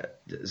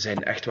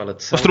zijn echt wel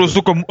hetzelfde... Dat is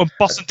trouwens ook een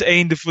passend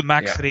einde voor de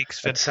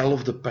Max-reeks.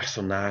 Hetzelfde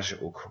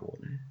personage ook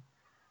gewoon.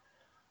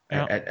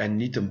 Ja. En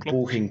niet een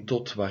poging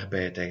tot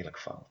waarbij het eigenlijk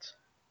faalt.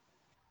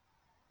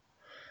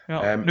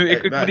 Ja. Nu,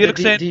 ik moet eerlijk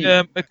zijn,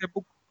 ik heb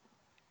ook...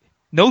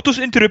 Notus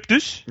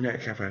interruptus. Ja,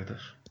 ik ga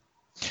verder.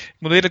 Ik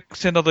moet eerlijk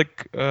zijn dat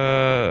ik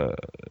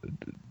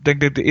denk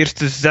dat ik de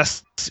eerste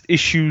 6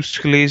 issues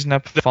gelezen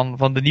heb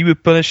van de nieuwe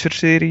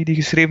Punisher-serie die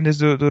geschreven is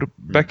door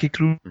Becky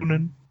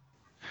Cloonan.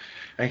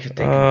 En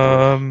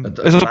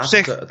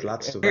getekend het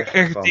laatste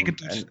werk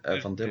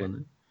van Dillon. Hè?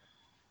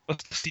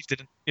 Dat is Steve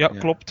Dillon. Ja,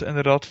 klopt,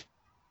 inderdaad.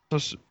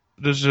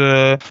 Dus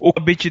ook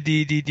een beetje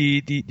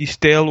die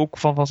stijl ook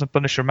van zijn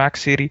Punisher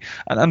Max-serie.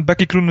 En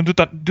Becky Cloonan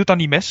doet dat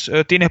niet mis.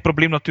 Het enige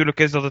probleem natuurlijk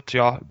is dat het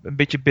een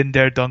beetje been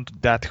there, done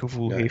that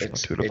gevoel heeft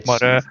natuurlijk.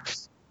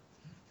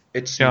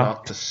 It's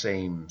not the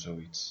same,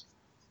 zoiets.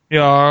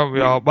 Ja,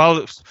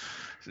 wel...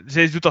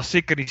 Zij doet dat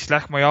zeker niet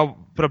slecht, maar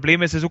het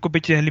probleem is ook een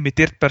beetje een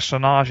gelimiteerd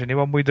personage.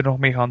 Wat moet je er nog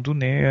mee gaan doen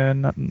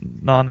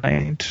na een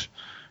eind?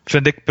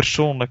 Vind ik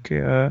persoonlijk.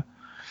 En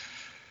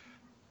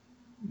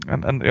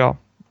ja...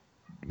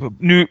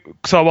 Nu,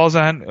 ik zou wel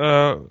zeggen...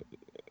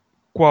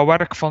 qua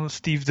werk van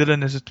Steve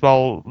Dillon is het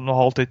wel nog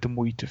altijd de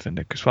moeite, vind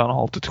ik. Het is wel nog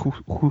altijd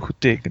goed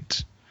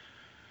getekend.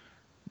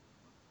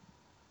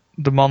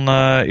 De man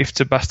heeft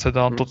zijn best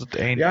gedaan tot het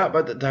einde. Ja,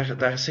 maar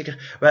daar is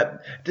zeker...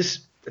 het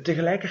is,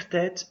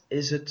 tegelijkertijd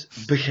is het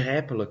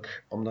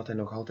begrijpelijk, omdat hij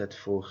nog altijd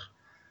voor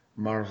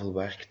Marvel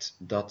werkt,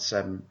 dat ze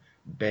hem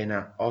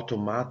bijna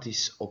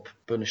automatisch op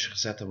Punisher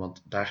zetten,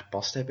 want daar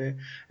past hij bij.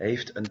 Hij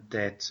heeft een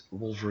tijd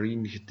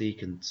Wolverine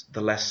getekend,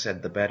 The Less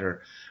Said, The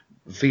Better.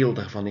 Veel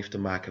daarvan heeft te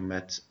maken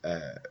met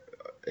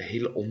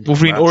heel ondermaatse...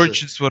 Wolverine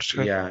Origins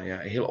waarschijnlijk.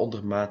 Ja, een heel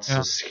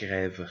ondermaatse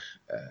schrijver,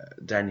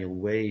 Daniel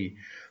Way.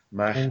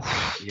 Maar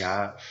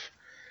ja,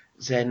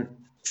 zijn...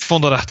 Ik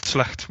vond dat echt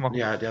slecht. Maar...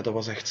 Ja, dat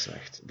was echt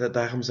slecht.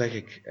 Daarom zeg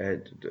ik,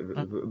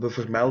 we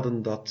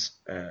vermelden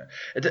dat...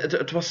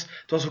 Het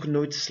was ook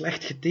nooit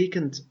slecht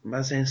getekend,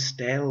 maar zijn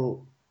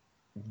stijl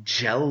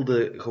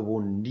gelde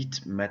gewoon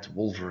niet met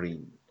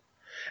Wolverine.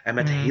 En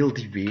met heel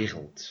die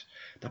wereld.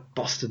 Dat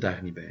paste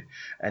daar niet bij.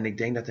 En ik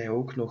denk dat hij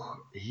ook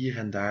nog hier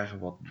en daar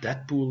wat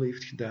Deadpool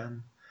heeft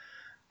gedaan.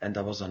 En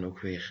dat was dan ook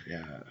weer...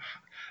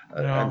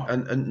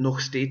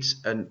 nog steeds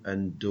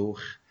een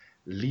door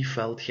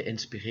Liefeld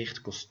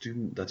geïnspireerd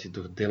kostuum dat je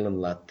door Dylan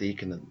laat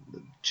tekenen.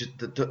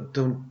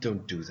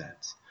 Don't do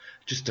that.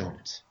 Just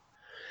don't.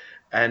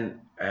 En,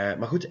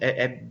 maar goed,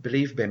 hij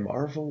bleef bij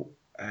Marvel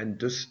en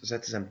dus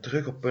zetten ze hem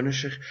terug op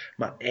Punisher.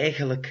 Maar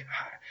eigenlijk,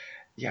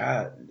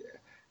 ja,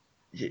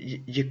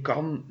 je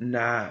kan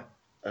na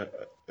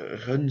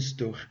runs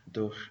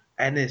door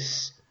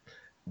Ennis,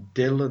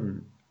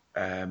 Dylan,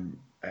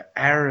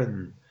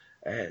 Aaron,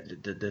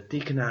 de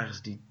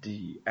tekenaars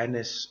die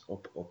Ennis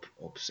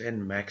op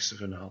zijn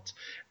Max-run had.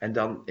 En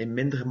dan in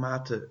mindere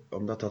mate,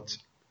 omdat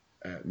dat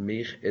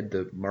meer in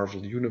de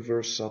Marvel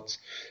Universe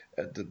zat,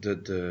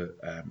 de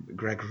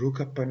Greg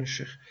Rucka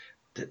Punisher.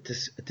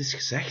 Het is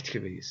gezegd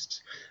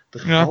geweest.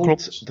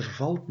 Er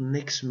valt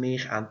niks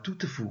meer aan toe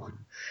te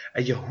voegen.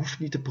 En je hoeft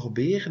niet te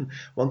proberen,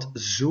 want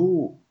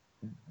zo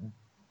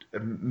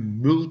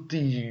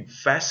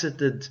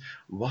multifaceted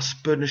was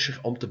Punisher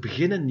om te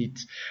beginnen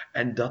niet.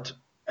 En dat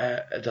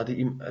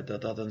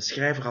een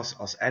schrijver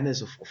als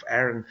Ennis of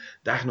Aaron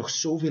daar nog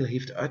zoveel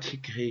heeft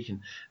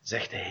uitgekregen,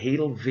 zegt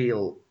heel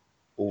veel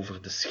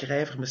over de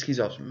schrijver, misschien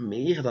zelfs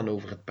meer dan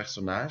over het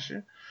personage,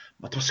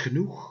 maar het was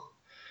genoeg.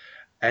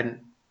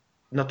 En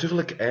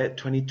natuurlijk,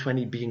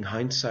 2020 being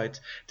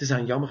hindsight, het is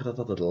dan jammer dat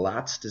dat het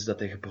laatste is dat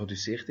hij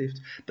geproduceerd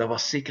heeft. Dat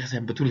was zeker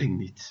zijn bedoeling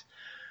niet,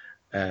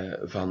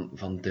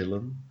 van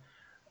Dylan.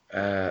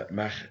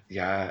 Maar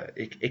ja,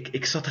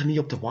 ik zat er niet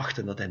op te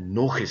wachten dat hij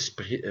nog eens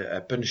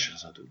Punisher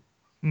zou doen.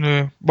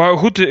 Nee, maar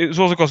goed,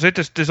 zoals ik al zei,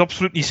 het is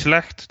absoluut niet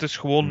slecht. Het is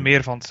gewoon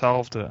meer van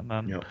hetzelfde.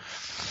 En,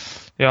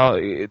 ja,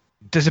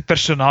 het is een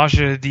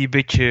personage die een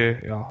beetje...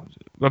 Ja,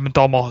 we hebben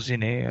het allemaal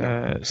gezien.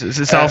 Hè.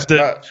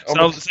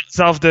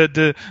 Zelfs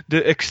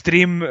de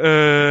extreem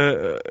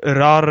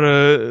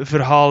rare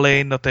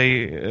verhaallijn dat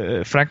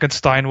hij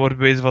Frankenstein wordt,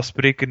 bij wijze van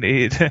spreken.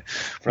 Ik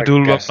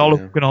bedoel, we hebben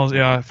alle kunnen...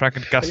 Ja,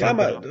 Frankencastle. Ja,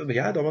 maar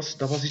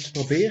dat was iets te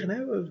proberen. Hè.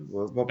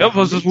 Het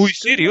was een goede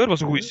serie, hoor. Het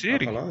was een goede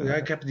serie. Voilà. Ja,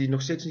 ik heb die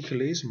nog steeds niet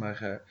gelezen,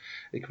 maar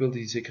ik wil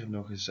die zeker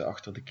nog eens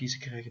achter de kiezen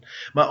krijgen.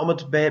 Maar om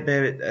het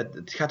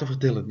het gaat over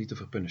Dylan, niet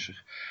over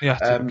Punisher. Ja,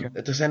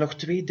 tuurlijk, er zijn nog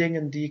 2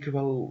 dingen die ik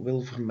wel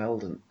wil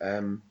vermelden.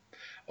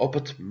 Op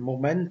het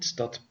moment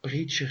dat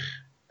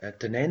Preacher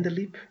ten einde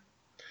liep,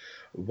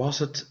 was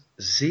het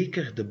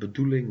zeker de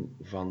bedoeling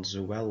van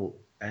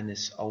zowel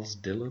Ennis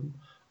als Dylan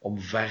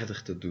om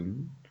verder te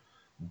doen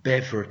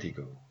bij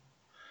Vertigo.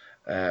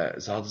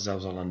 Ze hadden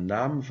zelfs al een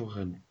naam voor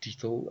hun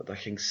titel, dat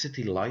ging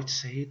City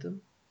Lights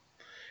heten.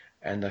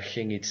 En dat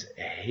ging iets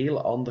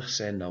heel anders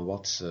zijn dan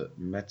wat ze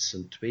met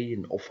z'n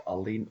tweeën of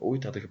alleen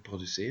ooit hadden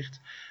geproduceerd.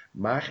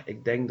 Maar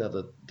ik denk dat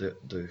het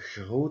de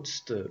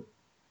grootste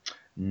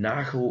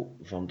nagel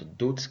van de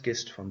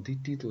doodskist van die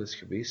titel is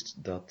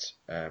geweest dat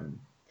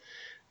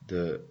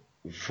de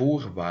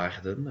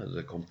voorwaarden,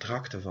 de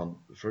contracten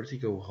van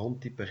Vertigo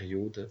rond die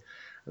periode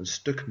een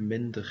stuk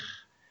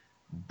minder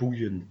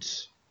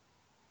boeiend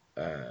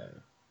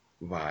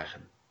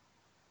waren.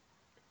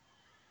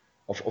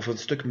 Of een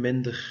stuk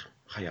minder...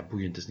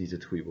 boeiend is niet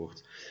het goede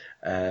woord.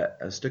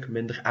 Een stuk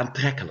minder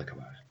aantrekkelijk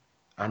waren.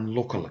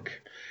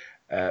 Aanlokkelijk.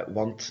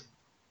 Want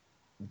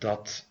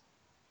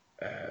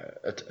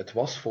het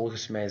was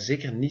volgens mij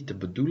zeker niet de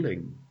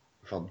bedoeling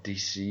van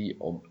DC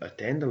om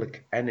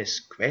uiteindelijk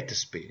Ennis kwijt te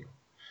spelen.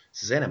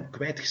 Ze zijn hem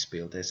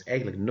kwijtgespeeld. Hij is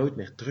eigenlijk nooit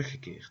meer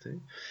teruggekeerd. Hè. Hij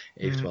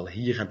heeft wel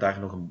hier en daar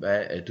nog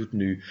hij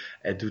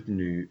doet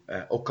nu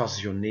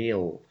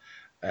occasioneel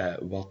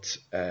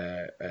wat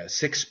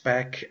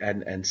Sixpack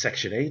en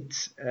Section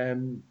 8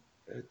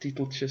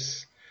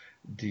 titeltjes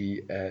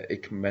die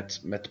ik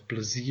met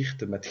plezier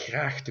met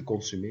graag te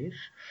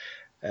consumeer.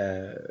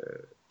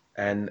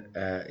 En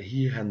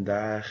hier en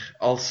daar,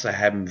 als ze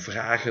hem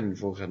vragen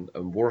voor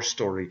een war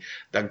story,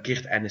 dan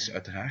keert Ennis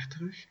uiteraard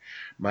terug.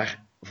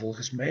 Maar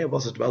volgens mij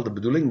was het wel de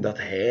bedoeling dat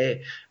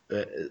hij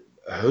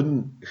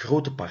hun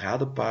grote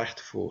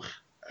paradepaard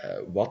voor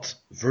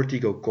wat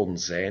Vertigo kon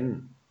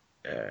zijn,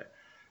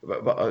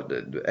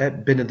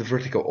 binnen de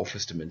Vertigo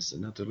Office tenminste.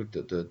 Natuurlijk,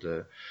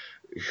 de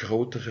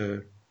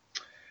grotere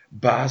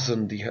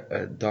bazen die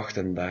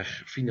dachten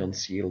daar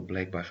financieel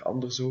blijkbaar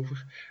anders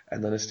over.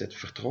 En dan is dit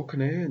vertrokken,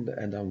 hè,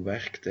 en dan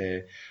werkt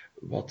hij,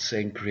 wat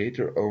zijn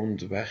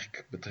creator-owned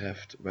werk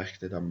betreft, werkt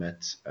hij dan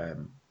met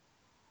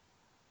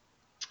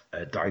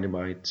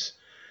Dynamite.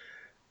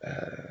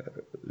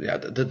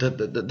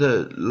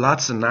 De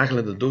laatste nagel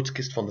in de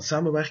doodskist van de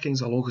samenwerking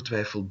zal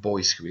ongetwijfeld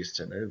Boys geweest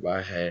zijn, hè,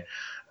 waar hij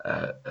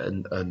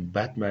een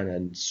Batman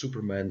en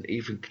Superman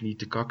even knie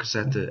te kakken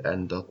zette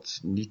en dat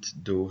niet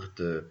door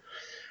de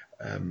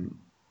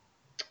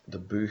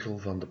beugel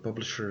van de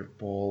publisher,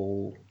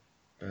 Paul,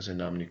 zijn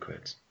naam nu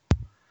kwijt.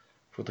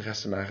 Voor de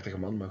rest een aardige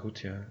man, maar goed,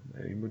 ja,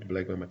 je moet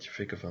blijkbaar met je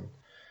fikken van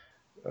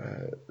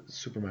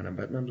Superman en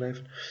Batman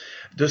blijven.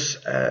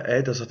 Dus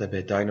dan zat hij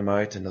bij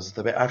Dynamite en dan zat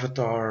hij bij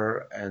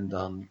Avatar en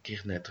dan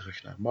keerde hij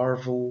terug naar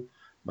Marvel,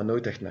 maar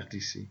nooit echt naar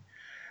DC.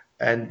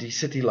 En die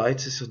City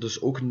Lights is er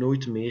dus ook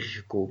nooit meer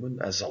gekomen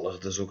en zal er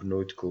dus ook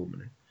nooit komen.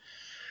 Hè.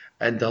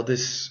 En dat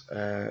is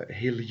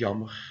heel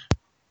jammer.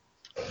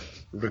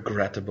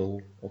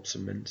 Regrettable, op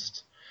zijn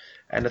minst.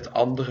 En het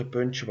andere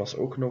puntje was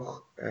ook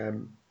nog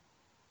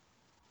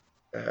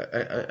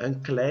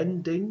een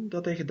klein ding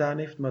dat hij gedaan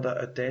heeft, maar dat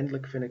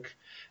uiteindelijk, vind ik,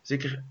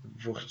 zeker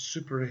voor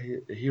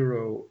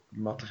superhero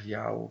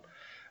materiaal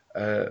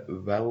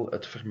wel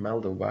het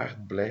vermelden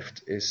waard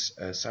blijft, is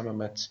samen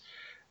met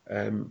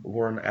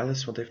Warren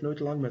Ellis, want hij heeft nooit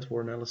lang met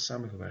Warren Ellis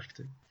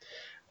samengewerkt.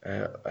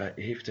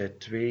 Heeft hij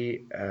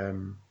 2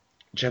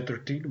 Gen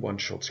 13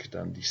 one-shots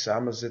gedaan, die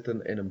samen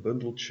zitten in een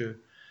bundeltje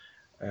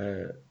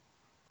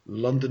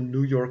London,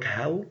 New York,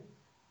 Hell.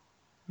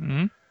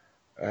 Mm.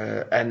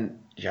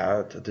 En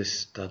ja,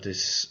 dat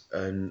is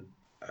een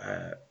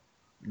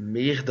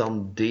meer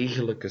dan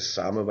degelijke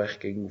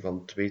samenwerking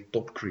van 2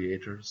 top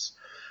creators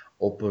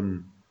op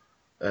een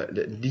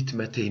niet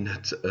meteen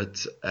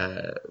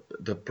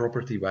de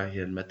property waar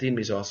je meteen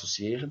mee zou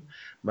associëren,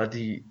 maar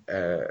die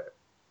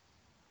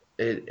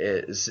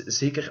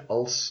zeker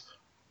als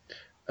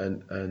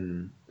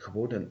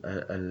gewoon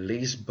een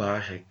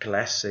leesbare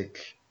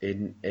classic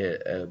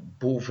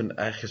boven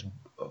ergens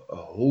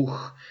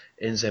hoog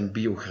in zijn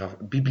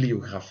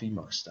bibliografie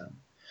mag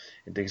staan.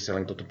 In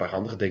tegenstelling tot een paar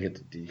andere dingen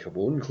die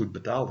gewoon goed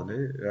betaalden,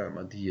 hè? Ja,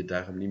 maar die je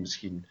daarom niet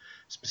misschien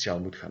speciaal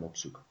moet gaan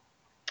opzoeken.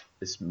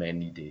 Is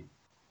mijn idee.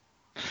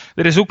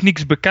 Er is ook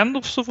niks bekend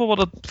of zo, van wat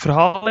het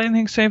verhaallijn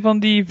ging zijn van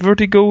die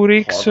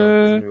Vertigo-reeks.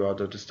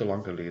 Dat is te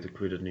lang geleden, ik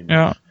weet het niet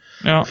meer.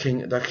 Ja.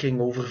 Dat ging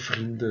over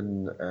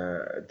vrienden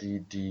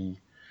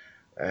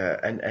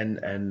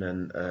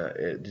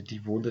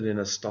die woonden in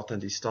een stad en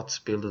die stad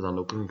speelde dan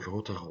ook een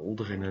grote rol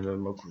erin. En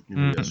dan ook niet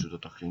meer hoe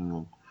dat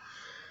ging.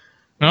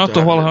 Ja,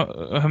 toch wel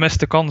een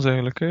gemiste kans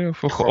eigenlijk. Hè?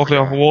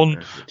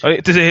 Gewoon.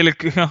 Het is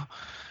eigenlijk. Ja,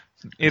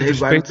 eerder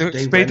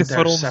spijtig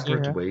voor ons.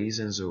 Separate ways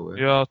en zo.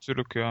 Hè. Ja,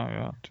 tuurlijk.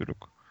 Ja,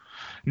 tuurlijk.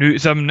 Nu,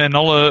 ze hebben in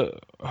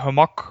alle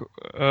gemak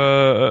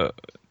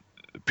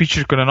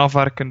Preacher kunnen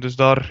afwerken, dus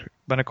daar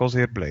ben ik al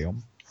zeer blij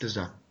om. Dus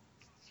dat.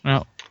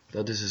 Ja.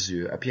 Dat is een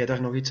zuur. Heb jij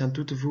daar nog iets aan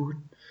toe te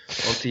voegen?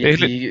 Want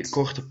die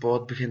korte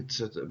poot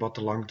begint wat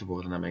te lang te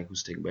worden naar mijn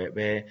goesting.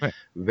 Wij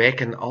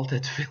wijken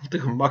altijd veel te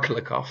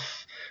gemakkelijk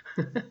af.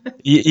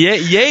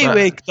 Jij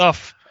wijkt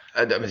af.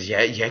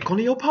 Jij kon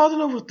niet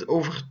ophouden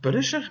over het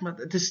Punisher, maar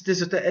het is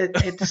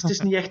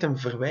niet echt een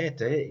verwijt.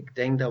 Hè. Ik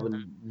denk dat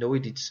we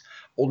nooit iets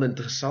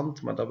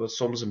oninteressant, maar dat we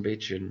soms een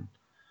beetje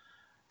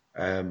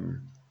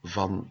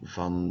van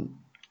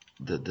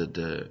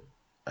de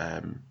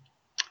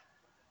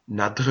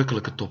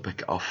nadrukkelijke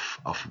topic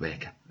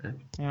afwijken. Hè.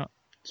 Ja.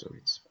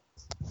 Zoiets.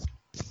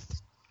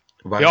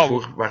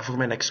 Waarvoor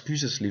mijn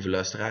excuses, lieve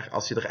luisteraar.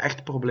 Als je er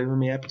echt problemen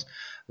mee hebt,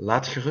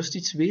 laat gerust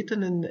iets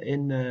weten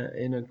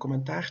in een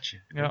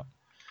commentaartje. Ja.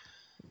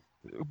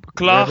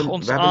 Klaag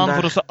ons aan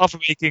voor onze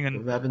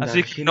afwijkingen. We hebben en daar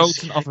zeker geen nood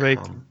schrik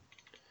afwijking. van.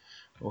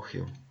 Och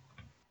joh.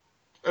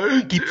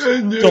 Keep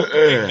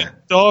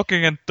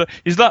talking.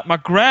 Is that my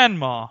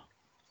grandma?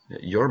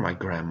 You're my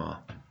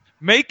grandma.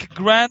 Make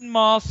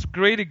grandmas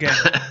great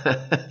again.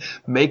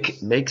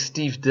 make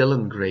Steve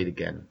Dillon great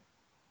again.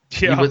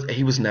 Ja.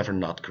 He was never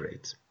not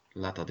great.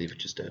 Laat dat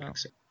eventjes duidelijk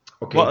zijn.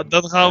 Okay. Maar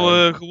dan gaan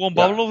we gewoon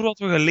babbelen over wat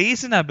we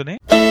gelezen hebben, hè.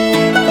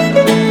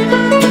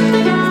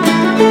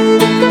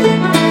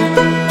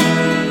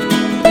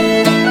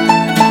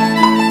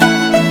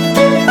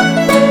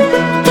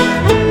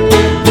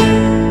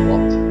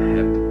 Wat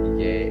heb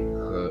jij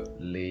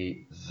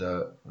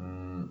gelezen,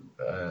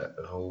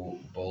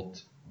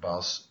 Robot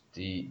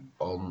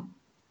Bastion?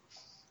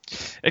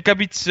 Ik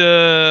heb iets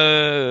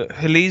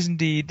gelezen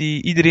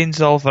die iedereen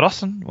zal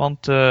verrassen,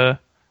 want het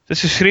is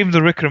geschreven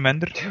door Rick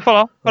Remender.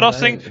 Voilà,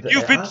 verrassing.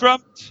 You've been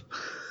trumped.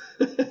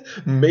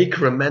 Make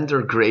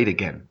Remender great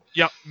again.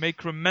 Ja,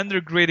 make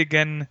Remender great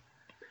again.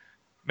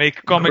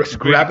 Make comics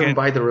great grab again.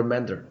 Grab him by the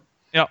Remender.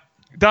 Ja,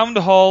 down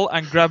the hall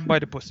and grab him by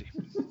the pussy.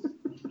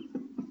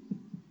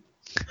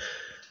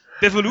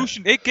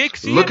 Devolution, ik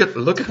zie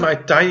Look at my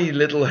tiny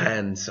little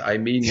hands. I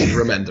mean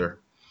Remender.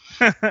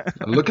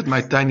 Look at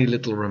my tiny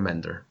little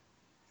Remender.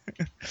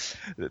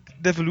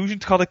 Devolution,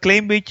 het gaat een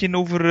klein beetje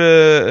over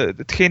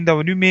hetgeen dat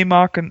we nu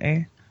meemaken.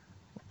 Hè.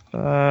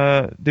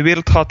 De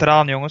wereld gaat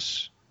eraan,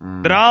 jongens.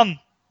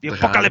 Eraan! Die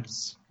Eraan.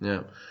 apocalypse!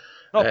 Ja.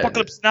 No,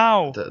 apocalypse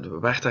now!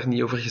 Werd daar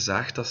niet over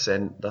gezaagd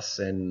dat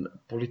zijn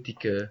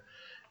politieke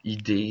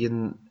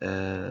ideeën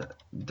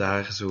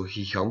daar zo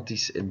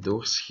gigantisch in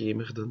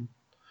doorschemerden?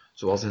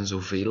 Zoals in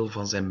zoveel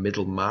van zijn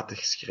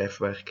middelmatig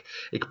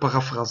schrijfwerk. Ik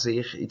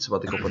parafraseer iets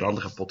wat ik op een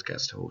andere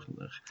podcast hoorde.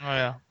 Oh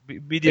ja.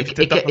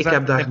 Ik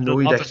heb daar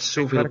nooit echt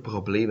zoveel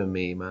problemen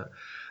mee, maar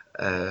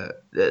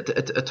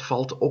het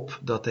valt op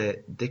dat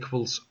hij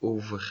dikwijls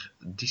over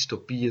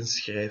dystopieën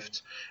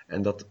schrijft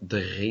en dat de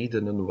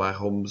redenen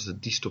waarom ze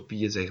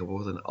dystopieën zijn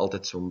geworden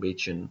altijd zo'n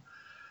beetje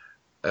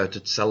uit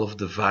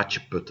hetzelfde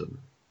vaatje putten.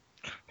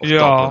 Of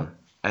tappen.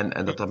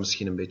 En dat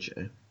misschien een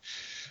beetje...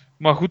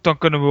 Maar goed, dan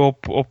kunnen we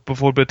op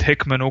bijvoorbeeld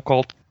Hickman ook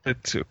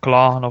altijd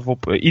klagen. Of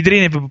op, iedereen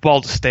heeft een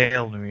bepaalde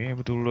stijl nu. Hè. Ik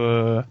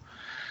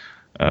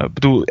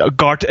bedoel,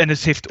 Garth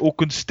Ennis heeft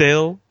ook een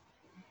stijl.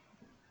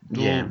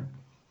 Ja,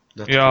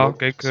 dat ja, klopt.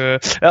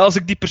 kijk, als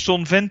ik die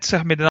persoon vind,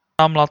 zeg me de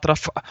naam later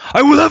af.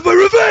 I will have my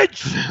revenge!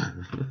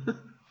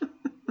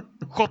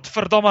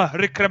 Godverdomme,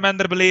 Rick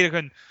Remender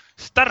beledigen.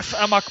 Sterf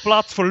en maak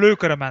plaats voor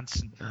leukere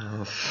mensen.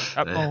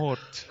 Heb me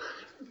gehoord.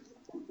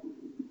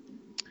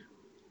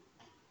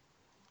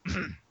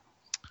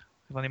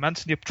 Van die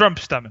mensen die op Trump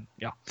stemmen.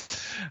 Ja.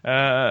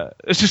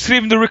 Is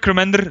geschreven door Rick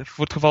Remender,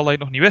 voor het geval dat je het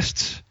nog niet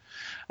wist.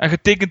 En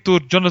getekend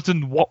door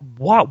Jonathan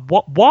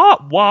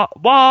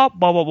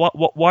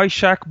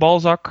Wyshak,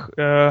 Balzac.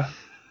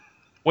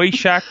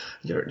 Wyshak.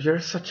 You're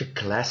such a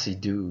classy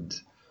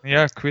dude.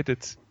 Ja, ik weet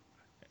het.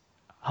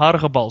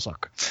 Harige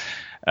Balzac.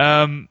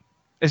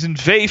 Is een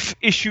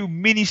 5-issue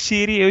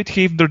miniserie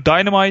uitgegeven door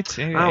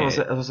Dynamite.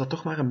 Was dat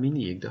toch maar een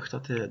mini? Ik dacht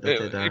dat hij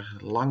daar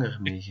langer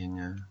mee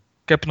ging.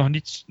 Ik heb nog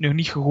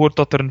niet gehoord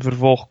dat er een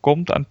vervolg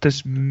komt. En het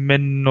is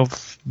min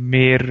of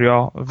meer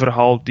een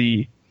verhaal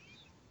die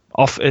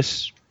af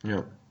is.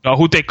 Ja. Nou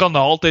goed, hij kan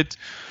dan altijd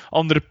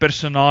andere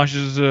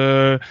personages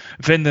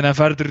vinden en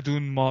verder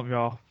doen. Maar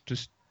ja,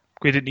 dus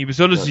ik weet het niet. We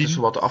zullen zien. Het is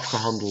wat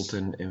afgehandeld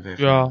in 5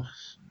 jaar.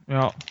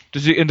 Ja,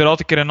 dus inderdaad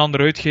een keer een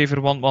andere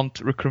uitgever, want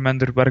Rick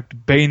Remender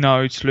werkt bijna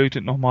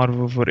uitsluitend nog maar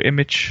voor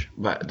Image.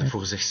 Maar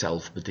voor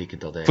zichzelf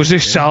betekent dat eigenlijk. Voor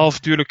zichzelf,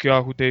 tuurlijk,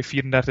 ja goed, hij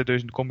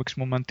heeft 34.000 comics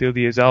momenteel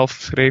die hij zelf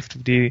schrijft,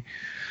 of die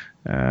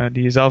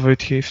hij zelf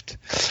uitgeeft.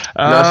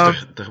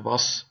 Luister, er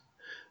was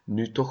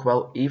nu toch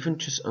wel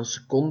eventjes een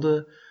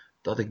seconde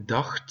dat ik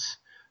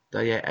dacht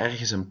dat jij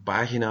ergens een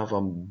pagina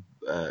van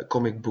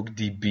Comic Book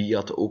DB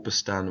had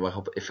openstaan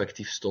waarop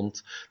effectief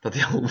stond dat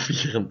hij al 34.000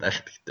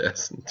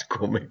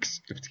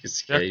 comics heeft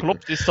geschreven. Ja,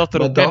 klopt, is dat er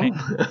maar ook dan, in?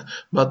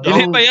 Maar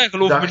dan maar ja,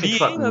 geloof dacht me ik niet.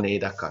 van, nee,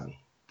 dat kan niet.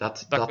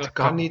 Dat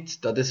kan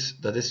niet.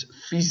 Dat is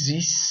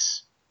fysisch.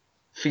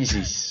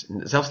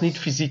 Zelfs niet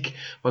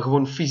fysiek, maar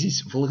gewoon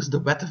fysisch, volgens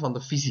de wetten van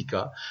de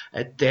fysica.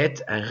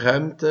 Tijd en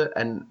ruimte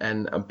en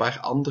een paar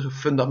andere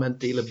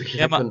fundamentele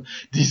begrippen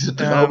die ze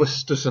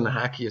trouwens tussen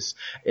haakjes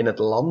in het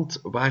land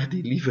waar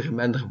die lieve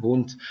Remender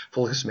woont,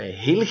 volgens mij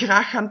heel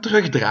graag gaan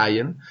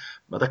terugdraaien,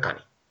 maar dat kan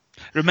niet.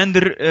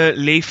 Remender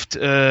leeft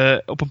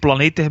op een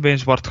planeet tegen bij een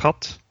zwart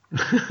gat.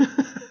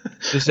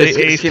 Dus hij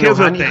heeft heel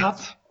veel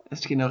tijd. Is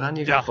het geen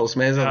oranje gat? Volgens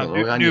mij is dat een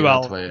oranje nu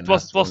gat. wel.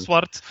 Het was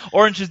zwart.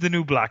 Orange is the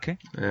new black, hè?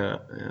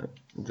 Ja.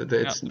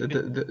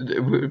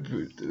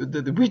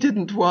 We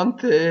didn't want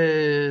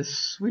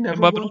this. We never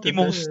we hebben ook wanted niet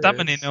mogen this.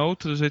 stemmen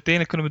inhoud, dus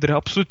uiteindelijk kunnen we er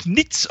absoluut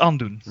niets aan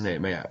doen. Nee,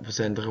 maar ja, we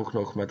zijn er ook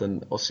nog met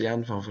een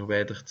oceaan van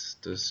verwijderd,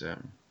 dus...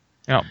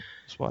 Ja, dat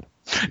is waar.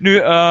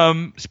 Nu,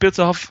 speelt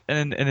zich af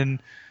in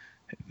een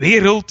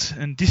wereld,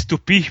 een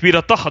dystopie. Wie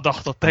had dat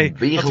gedacht? Dat hij... Een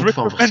wereld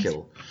van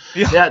verschil.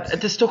 Ja,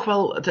 het is toch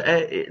wel...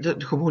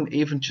 gewoon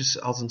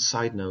eventjes als een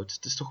side note.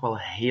 Het is toch wel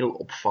heel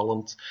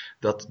opvallend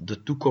dat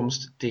de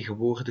toekomst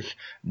tegenwoordig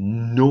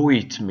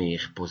nooit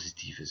meer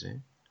positief is. Hè?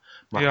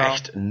 Maar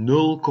echt 0,0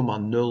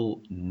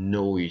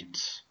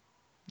 nooit.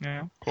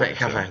 Ja, klopt,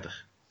 ga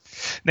verder.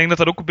 Ik denk dat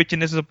dat ook een beetje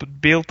is op het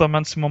beeld dat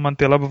mensen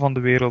momenteel hebben van de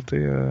wereld.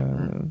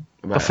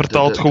 Dat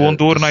vertaalt gewoon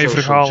door naar je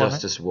verhalen.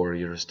 Justice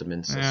warriors,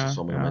 tenminste, als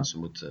sommige mensen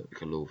moeten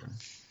geloven.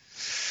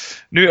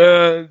 Nu,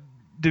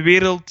 de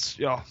wereld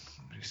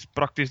is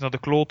praktisch naar de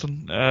kloten.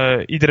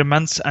 Iedere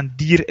mens en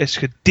dier is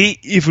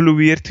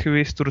gede-evolueerd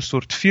geweest door een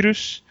soort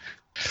virus.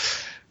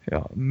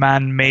 Ja,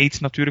 man-made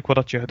natuurlijk, wat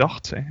had je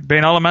gedacht. Hè.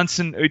 Bijna alle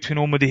mensen,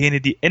 uitgenomen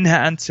degenen die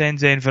ingeënt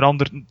zijn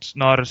veranderd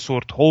naar een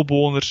soort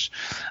holbewoners.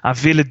 En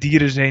vele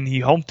dieren zijn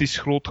gigantisch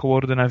groot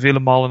geworden en vele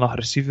malen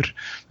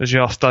agressiever. Dus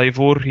ja, stel je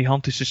voor,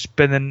 gigantische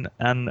spinnen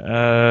en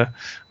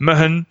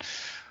muggen.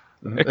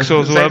 Ik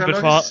zou zo hebben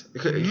van...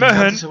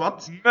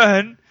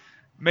 Muggen,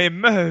 met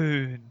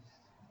muggen.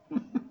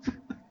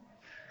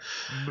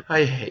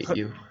 I hate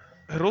you.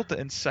 Grote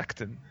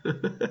insecten.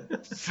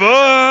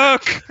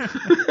 Fuck!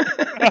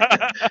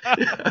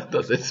 Ja,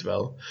 dat is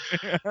wel.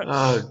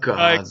 Oh god.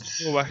 Ja, ik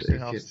zo weg.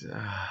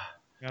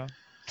 Ja.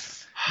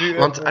 Nu,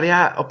 Want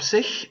op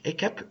zich, ik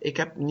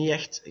heb niet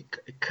echt...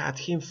 Ik ga het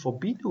geen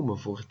fobie noemen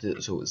voor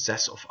zo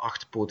 6 of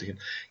 8-potigen.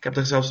 Ik heb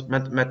er zelfs...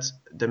 Met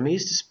de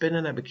meeste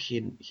spinnen heb ik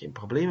geen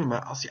problemen,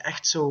 maar als je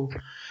echt zo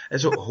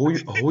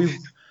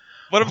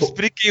waarom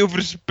spreek je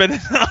over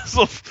spinnen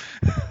alsof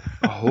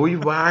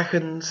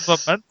hooiwagens...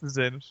 dat mensen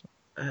zijn of zo?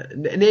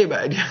 Nee,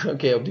 maar...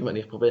 Oké, op die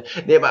manier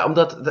proberen. Nee, maar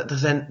omdat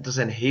er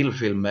zijn heel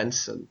veel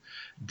mensen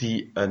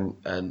die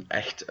een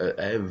echt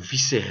een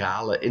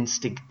viscerale,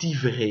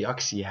 instinctieve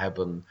reactie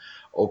hebben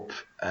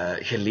op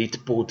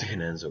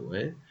geleedpotigen en zo.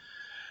 Hè.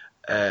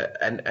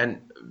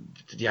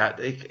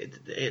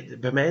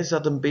 Bij mij is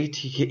dat een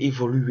beetje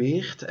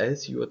geëvolueerd. Hè.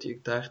 Zie je wat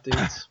ik daar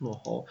deed?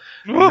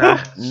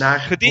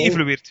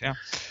 Gedevalueerd, ja.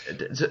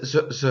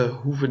 Ze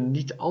hoeven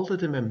niet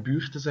altijd in mijn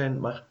buurt te zijn,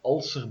 maar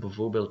als er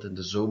bijvoorbeeld in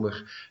de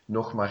zomer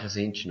nog maar eens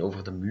eentje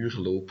over de muur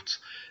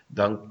loopt,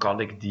 dan kan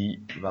ik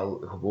die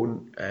wel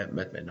gewoon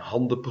met mijn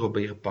handen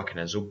proberen pakken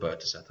en zo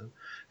buiten zetten.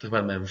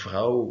 Terwijl mijn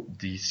vrouw,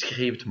 die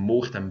schreeuwt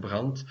moord en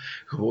brand,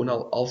 gewoon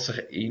al als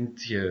er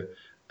eentje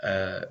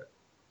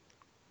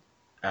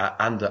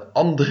aan de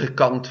andere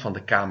kant van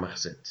de kamer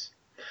zit.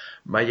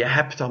 Maar je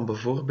hebt dan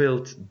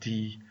bijvoorbeeld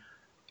die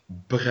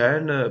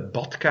bruine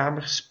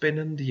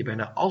badkamerspinnen die je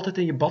bijna altijd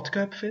in je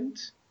badkuip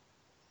vindt.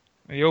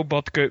 Jouw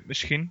badkuip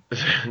misschien.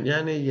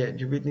 Ja, nee,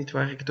 je weet niet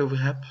waar ik het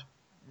over heb.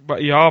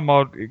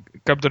 Maar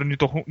ik heb er nu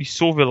toch ook niet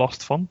zoveel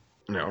last van.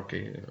 Ja,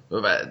 oké.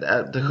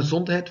 De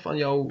gezondheid van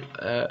jouw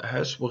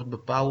huis wordt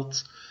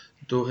bepaald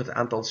door het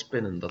aantal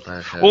spinnen dat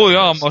daar...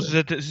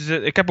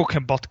 maar ik heb ook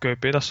geen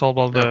badkuip, hè. Dat zal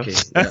wel de...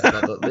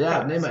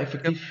 Oké. Nee, maar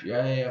effectief.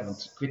 Ja,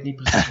 want ik weet niet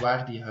precies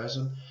waar die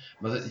huizen...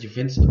 Maar je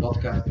vindt ze de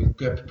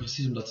badkuip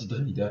precies omdat ze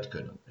er niet uit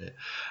kunnen.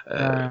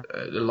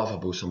 De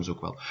lavabo soms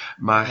ook wel.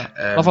 Maar,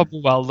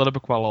 lavabo wel, dat heb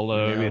ik wel al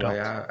weer aan.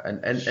 Ja,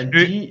 en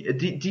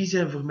die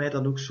zijn voor mij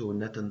dan ook zo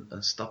net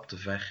een stap te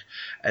ver.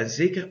 En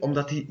zeker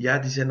omdat die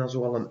zijn dan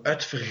zo al een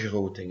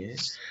uitvergroting. Hè.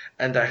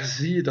 En daar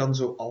zie je dan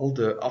zo al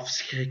de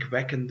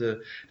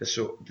afschrikwekkende... Dus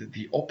zo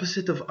die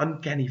opposite of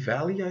Uncanny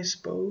Valley, I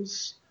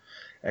suppose.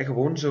 En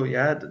gewoon zo,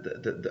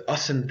 de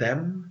us and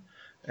them...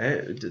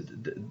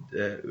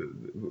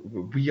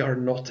 we are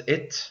not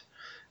it.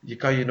 Je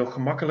kan je nog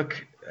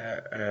gemakkelijk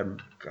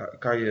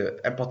kan je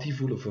empathie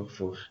voelen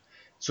voor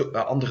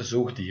andere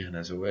zoogdieren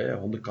en zo, hè?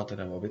 Honden, katten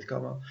en wat weet ik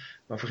allemaal.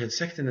 Maar voor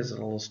insecten is het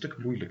al een stuk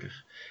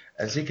moeilijker.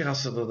 En zeker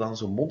als ze er dan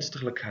zo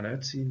monsterlijk gaan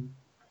uitzien.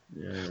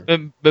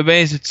 Bij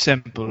mij is het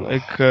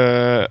simpel.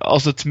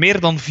 Als het meer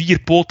dan 4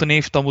 poten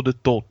heeft, dan moet het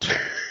dood.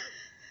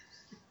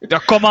 Ja,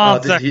 kom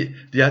aan, zeg.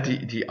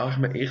 Die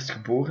arme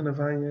eerstgeborene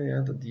van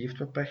je, die heeft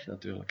wat pech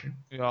natuurlijk.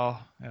 Hè.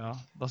 Ja,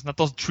 dat is net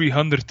als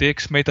 300, hè. Ik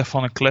smijt dat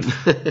van een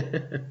klif.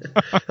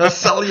 Dat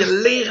zal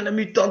je leren een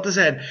mutant te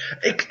zijn.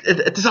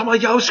 Het is allemaal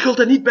jouw schuld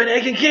en niet mijn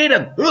eigen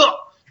genen.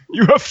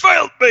 You have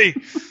failed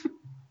me!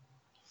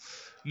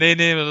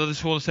 Nee, maar dat is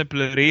gewoon een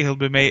simpele regel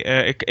bij mij.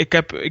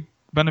 Ik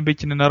ben een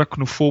beetje een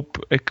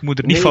arachnofoob. Ik moet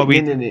er niet van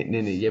weten.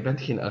 Nee. Jij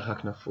bent geen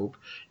arachnofoob.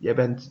 Jij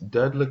bent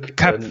duidelijk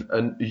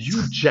een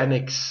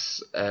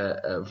eugenics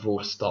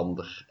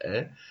voorstander.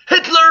 Hè?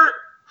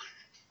 Hitler!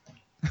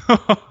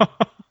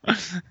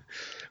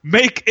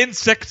 Make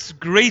insects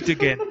great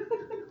again.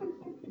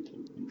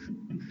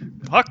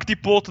 Hak die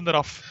poten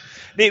eraf.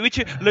 Nee, weet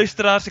je,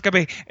 luisteraars, ik heb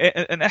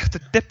een echte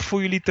tip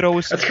voor jullie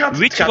trouwens. Het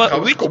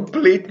gaat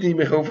compleet niet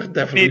meer over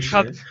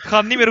Devolution. Nee, het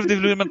gaat niet meer over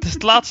Devolution, maar het is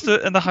het laatste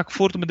en dan ga ik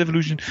voort met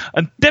Devolution.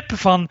 Een tip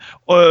van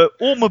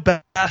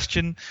Ome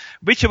Bastian.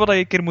 Weet je wat je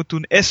een keer moet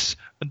doen? Is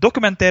een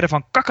documentaire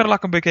van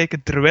kakkerlakken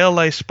bekijken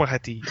terwijl je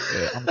spaghetti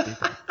aan het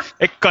eten.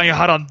 Ik kan je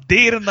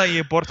garanderen dat je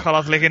je bord gaat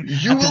laten liggen.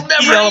 You will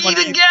never eat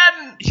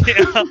again!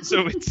 Ja,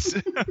 zoiets.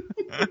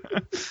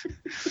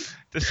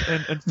 Het is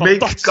een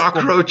Make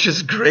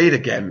cockroaches great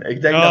again.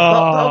 Ik denk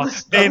dat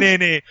is...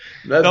 Nee.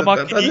 Dat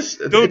maakt je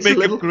niet. Don't make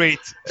them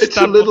great. It's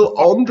a little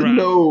on the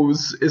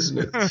nose, isn't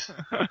it?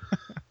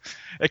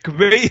 Ik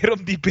weiger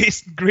om die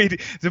beesten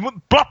great... Ze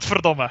moeten plat,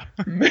 verdomme.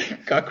 Make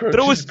cockroaches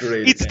trouwens,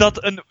 great iets again.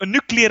 dat een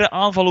nucleaire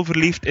aanval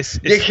overleeft is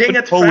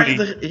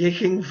Je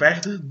ging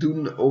verder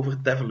doen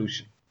over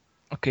Devolution.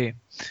 Oké.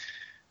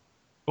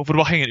 Over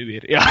wat ging het nu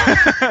weer? Ja.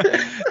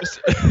 Dus,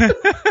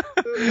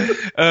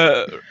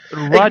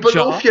 Raja... Ik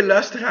beloof je,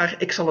 luisteraar,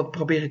 ik zal het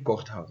proberen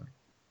kort houden.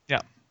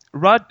 Ja.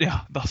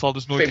 Ja, dat zal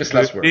dus nooit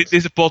gebeuren.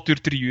 Deze plot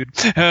duurt 3 uur.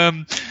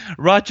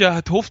 Raja,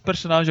 het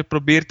hoofdpersonage,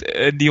 probeert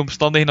in die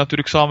omstandigheden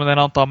natuurlijk samen met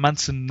een aantal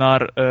mensen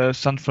naar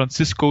San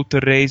Francisco te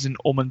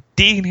reizen om een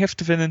tegengif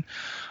te vinden.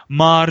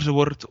 Maar ze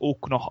wordt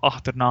ook nog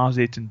achterna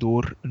gezeten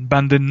door een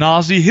bende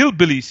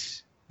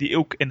nazi-hillbillies, die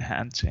ook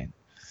ingeënt zijn.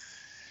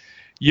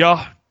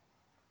 Ja...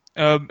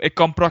 ik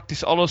kan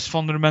praktisch alles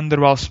van de minder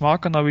wel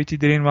smaken, dat weet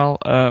iedereen wel.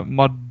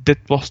 Maar dit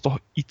was toch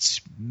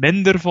iets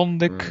minder,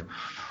 vond ik.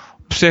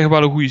 Op zich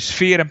wel een goede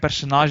sfeer en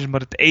personages, maar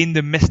het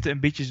einde miste een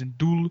beetje zijn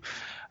doel.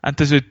 En het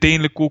is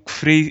uiteindelijk ook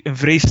een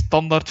vrij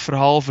standaard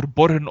verhaal,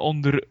 verborgen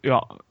onder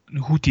een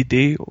goed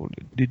idee.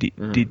 Die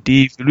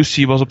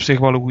evolutie was op zich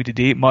wel een goed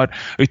idee,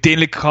 maar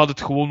uiteindelijk gaat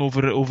het gewoon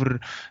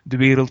over de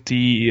wereld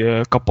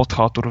die kapot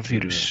gaat door een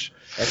virus.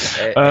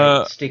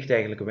 Hij steekt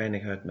eigenlijk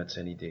weinig uit met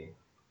zijn idee.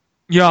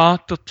 Ja,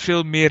 tot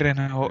veel meer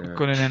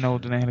kunnen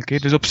inhouden eigenlijk. Hè.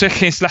 Dus op zich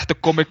geen slechte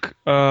comic.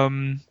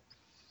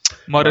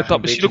 Maar het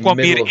had misschien ook wat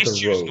meer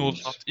issues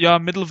nodig had. Ja,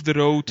 middle of the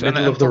road.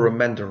 Middle of the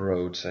Remender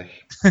Road, zeg.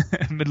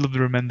 Middle of the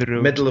Remender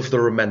Road. Middle of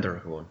the Remender,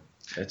 gewoon.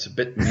 It's a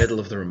bit middle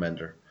of the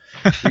Remender.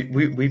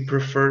 we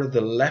prefer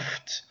the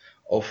left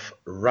of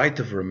right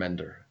of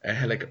Remender.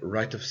 Eigenlijk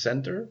right of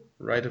center,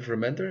 right of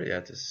Remender. Ja,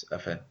 het is...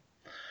 Enfin.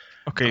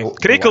 Oké,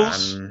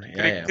 krekels.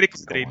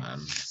 Krekels erin.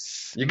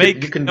 You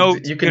can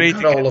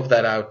cut all of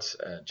that out,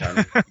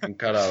 Johnny. You can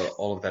cut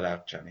all of that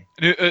out, Johnny.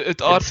 Nu,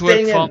 het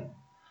artwork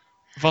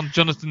van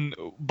Jonathan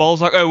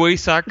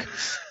Weissack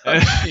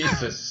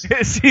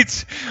is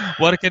iets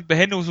waar ik in het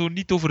begin zo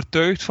niet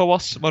overtuigd van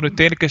was, maar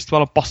uiteindelijk is het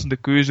wel een passende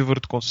keuze voor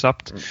het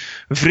concept.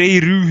 Vrij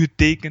ruw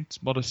getekend,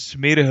 maar de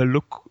smerige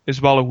look is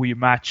wel een goede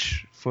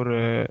match voor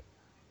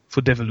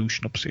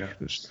Devolution op zich. Ja,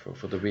 dus.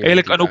 voor de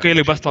wereld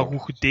eigenlijk best wel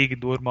goed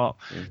getekend hoor, maar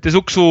het is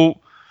ook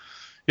zo...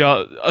 Ja,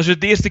 als je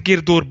het de eerste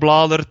keer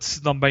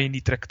doorbladert, dan ben je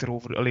niet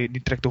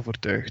direct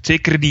overtuigd.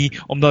 Zeker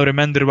niet, omdat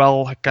Remender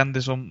wel gekend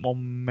is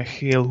om met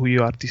heel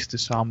goede artiesten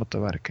samen te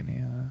werken.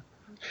 Ja.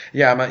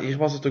 Ja, maar hier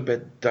was het ook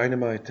bij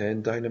Dynamite.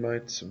 Hè.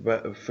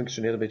 Dynamite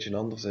functioneert een beetje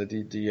anders.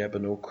 Hè. Die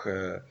hebben ook...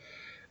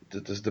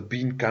 dat is de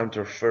bean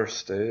counter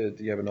first. Hè.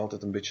 Die hebben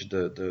altijd een beetje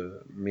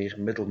de meer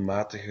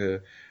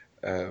middelmatige...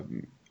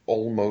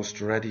 almost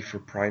ready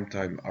for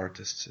primetime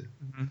artists.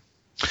 Mm-hmm.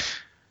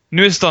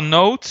 Nu is het dan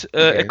nood.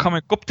 Ik ga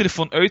mijn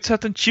koptelefoon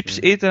uitzetten,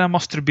 chips eten en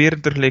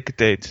masturberen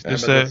tegelijkertijd. Ja,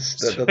 dus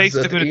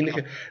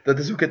dat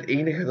is ook het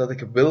enige dat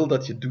ik wil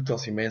dat je doet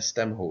als je mijn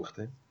stem hoort.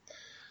 Hè.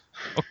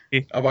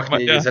 Oké. Wacht,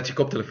 nee, je zet je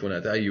koptelefoon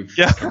uit, hè, you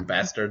fucking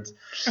bastard.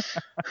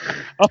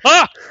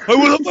 Aha! I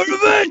will have my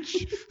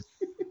revenge!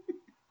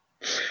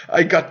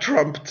 I got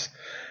trumped.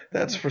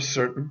 That's for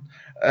certain.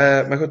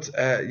 Maar goed,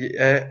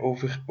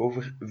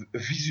 over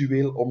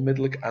visueel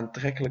onmiddellijk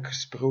aantrekkelijk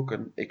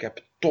gesproken. Ik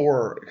heb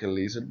Thor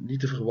gelezen, niet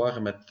te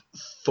verwarren met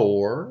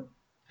Thor.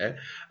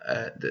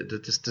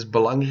 Het is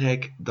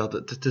belangrijk dat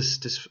het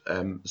is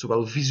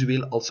zowel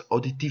visueel als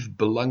auditief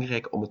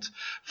belangrijk om het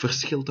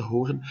verschil te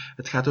horen.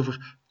 Het gaat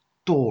over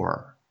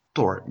Thor.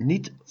 Thor,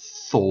 niet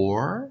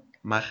Thor,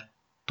 maar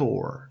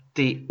Thor.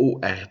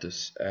 T-O-R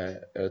dus.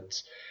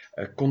 Het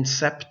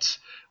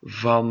concept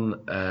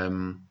van...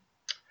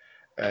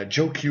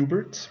 Joe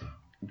Kubert,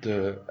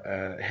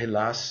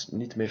 helaas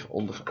niet meer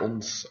onder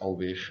ons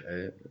alweer.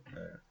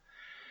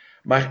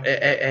 Maar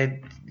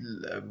hij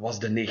was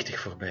de 90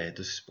 voorbij,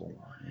 dus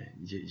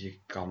je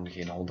kan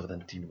geen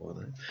 110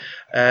 worden.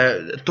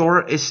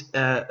 Thor is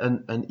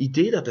een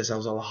idee dat hij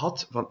zelfs al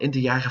had van in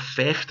de jaren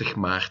 50,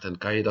 Maarten.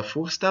 Kan je dat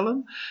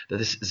voorstellen? Dat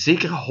is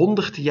zeker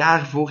 100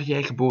 jaar voor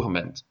jij geboren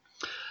bent.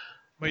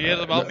 Maar jij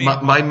er wel mee...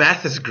 My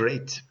math is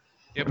great.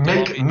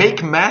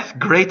 Make math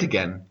great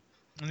again.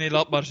 Nee,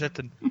 laat maar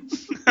zitten.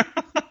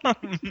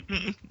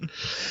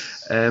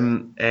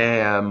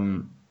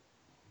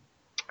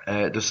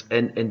 Dus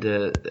in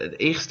de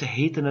eerste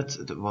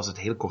heette was het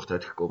heel kort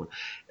uitgekomen.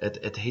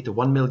 Het heette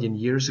 1 Million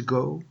Years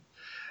Ago.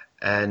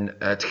 En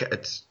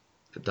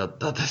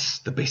dat is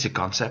de basic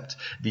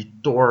concept. Die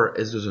Thor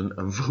is dus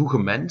een vroege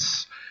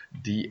mens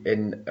die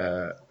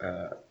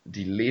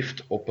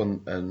leeft op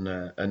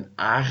een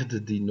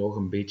aarde die nog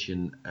een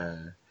beetje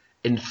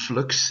in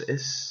flux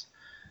is.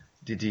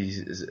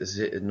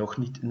 Die nog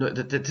niet...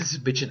 Het is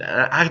een beetje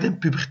een aarde in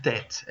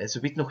puberteit. Ze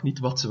weet nog niet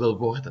wat ze wil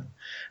worden.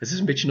 Ze is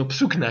een beetje op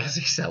zoek naar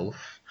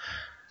zichzelf.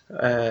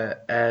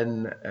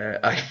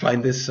 I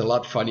find this a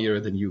lot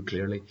funnier than you,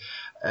 clearly.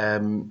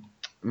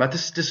 Maar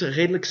het is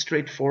redelijk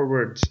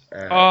straightforward.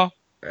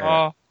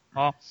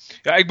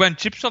 Ja, ik ben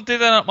chips aan het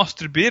eten en aan het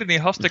masturberen. Nee,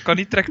 gast, ik kan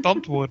niet direct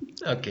antwoorden.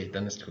 Oké,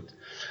 dan is het goed.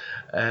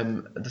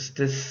 Dus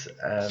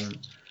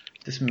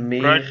het is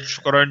meer...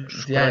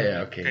 Crunch.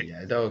 Ja,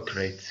 oké. Oh,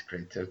 great.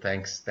 Oh,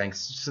 thanks.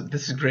 This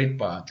is great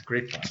part.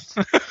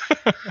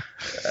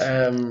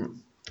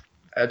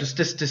 Dus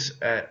het is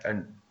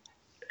een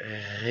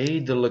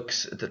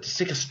redelijk... Het is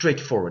zeker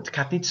straightforward. Ik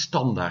ga het niet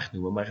standaard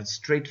noemen, maar een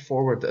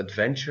straightforward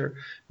adventure.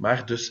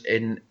 Maar dus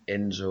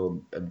in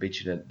zo'n een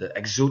beetje de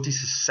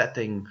exotische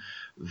setting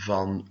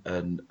van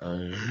een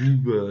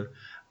ruwe,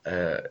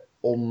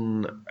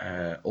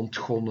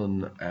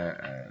 ontgonnen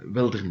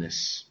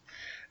wildernis.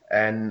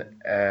 En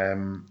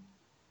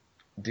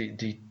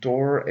die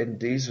Thor in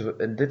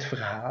dit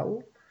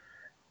verhaal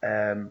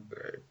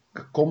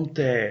komt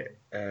hij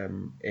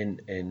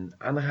in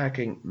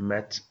aanraking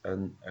met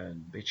een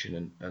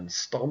beetje een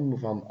stam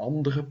van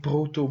andere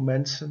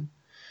proto-mensen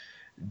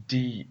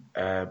die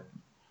er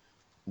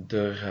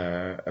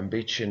een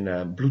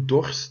beetje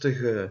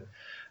bloeddorstige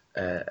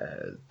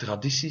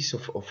tradities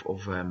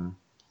of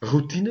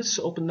routines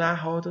op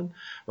nahouden,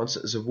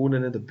 want ze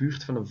wonen in de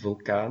buurt van een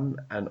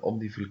vulkaan en om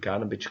die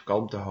vulkaan een beetje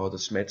kalm te houden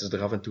smijten ze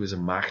er af en toe eens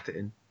een maagd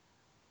in.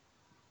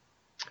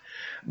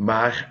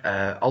 Maar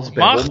als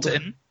bij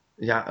wonder...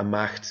 Ja, een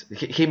maagd.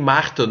 Geen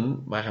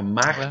Maarten, maar een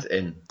maagd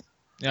in.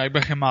 Ja, ik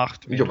ben geen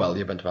maagd. Jawel,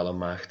 je bent wel een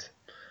maagd.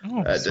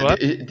 Oh, dat is waar.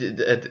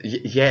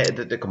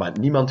 Kom aan,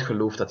 niemand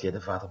gelooft dat jij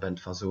de vader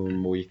bent van zo'n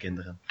mooie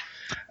kinderen.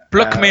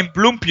 Pluk mijn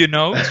bloempje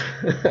nou.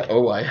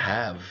 Oh, I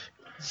have.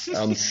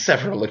 On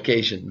several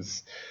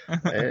occasions.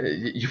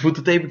 Je voelt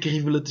het even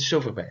kriebelen, het is zo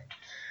voorbij.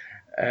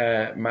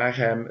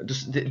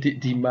 Dus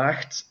die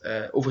maagd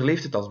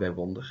overleeft het als bij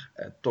wonder.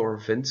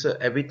 Thor vindt ze.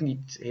 Hij weet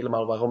niet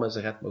helemaal waarom hij ze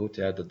redt, maar goed,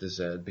 ja, dat is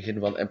het begin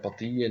van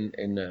empathie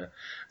in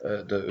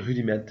de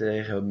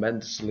rudimentaire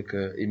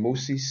menselijke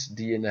emoties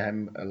die in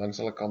hem langs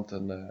alle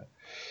kanten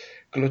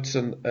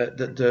klutsen.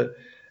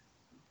 De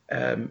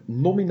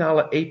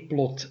nominale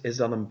A-plot is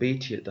dan een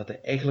beetje dat hij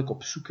eigenlijk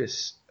op zoek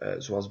is,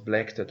 zoals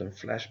blijkt uit een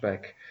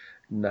flashback,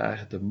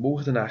 naar de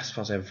moordenaars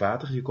van zijn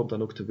vader. Je komt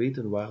dan ook te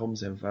weten waarom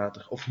zijn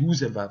vader, of hoe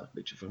zijn vader een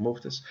beetje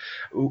vermoord is,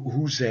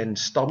 hoe zijn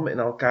stam in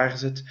elkaar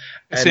zit.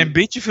 Is hij een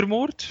beetje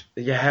vermoord?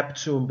 Je hebt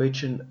zo'n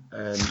beetje...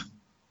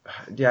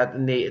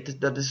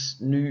 dat is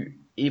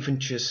nu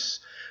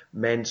eventjes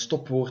mijn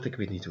stopwoord, ik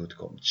weet niet hoe het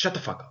komt. Shut the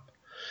fuck up.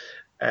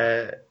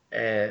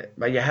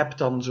 Maar je hebt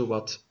dan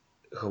zowat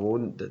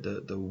gewoon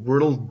de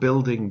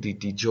worldbuilding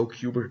die Joe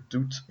Kubert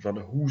doet, van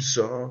hoe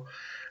zou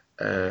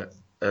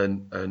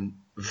een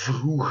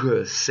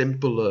vroege,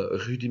 simpele,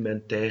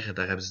 rudimentaire,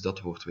 daar hebben ze dat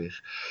woord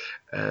weer,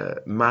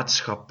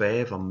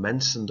 maatschappij van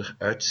mensen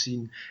eruit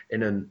zien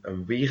in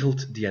een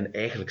wereld die hen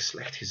eigenlijk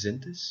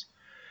slechtgezind is.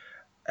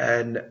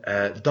 En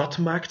dat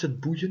maakt het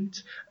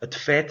boeiend. Het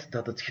feit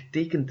dat het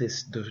getekend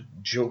is door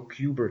Joe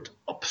Kubert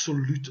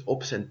absoluut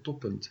op zijn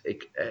toppunt.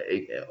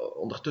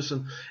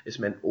 Ondertussen is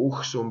mijn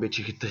oog zo'n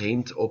beetje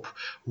getraind op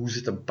hoe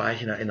zit een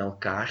pagina in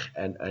elkaar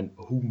en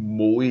hoe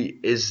mooi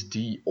is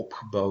die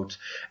opgebouwd.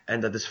 En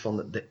dat is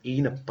van de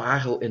ene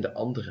parel in de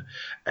andere.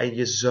 En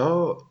je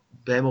zou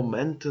bij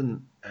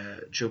momenten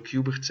Joe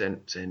Kubert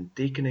zijn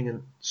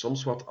tekeningen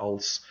soms wat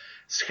als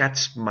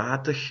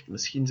schetsmatig,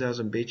 misschien zelfs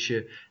een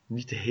beetje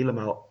niet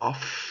helemaal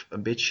af,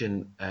 een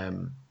beetje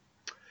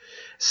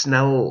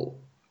snel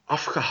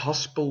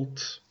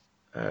afgehaspeld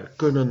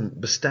kunnen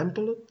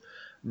bestempelen.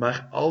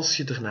 Maar als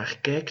je ernaar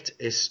kijkt,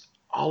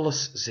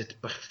 alles zit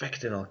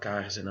perfect in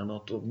elkaar. Zijn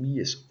anatomie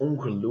is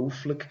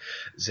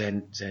ongelooflijk.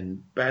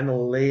 Zijn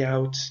panel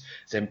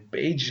layouts, zijn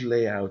page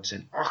layouts,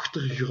 zijn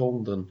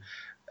achtergronden,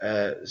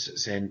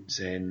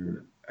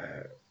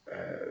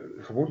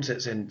 gewoon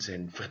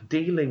zijn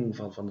verdeling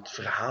van het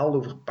verhaal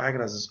over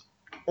pagina's is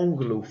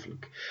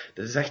ongelooflijk.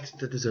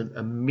 Dat is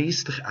een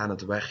meester aan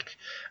het werk.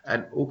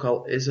 En ook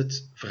al is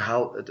het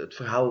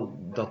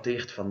verhaal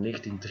dateert van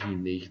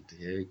 1993.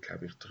 Hè. Ik ga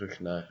weer terug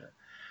naar...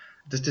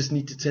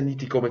 Het zijn niet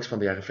die comics van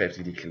de jaren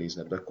 50 die ik gelezen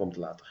heb, dat komt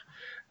later.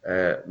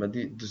 Maar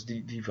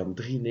die van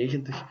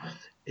 93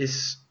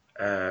 is...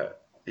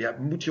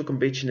 moet je ook een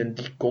beetje in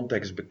die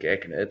context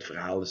bekijken. Hè. Het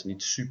verhaal is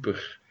niet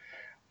super...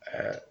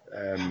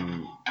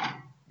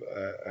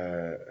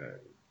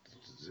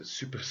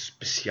 super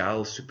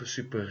speciaal,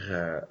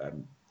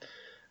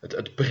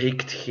 het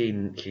breekt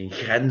geen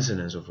grenzen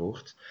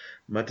enzovoort.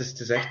 Maar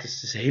het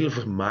is heel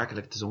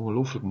vermakelijk, het is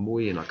ongelooflijk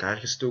mooi in elkaar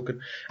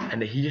gestoken.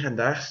 En hier en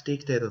daar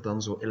steekt hij er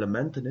dan zo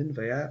elementen in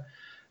van ja,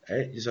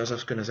 je zou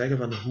zelfs kunnen zeggen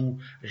van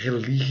hoe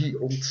religie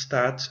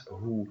ontstaat,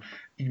 hoe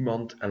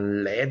iemand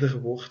een leider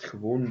wordt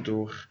gewoon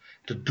door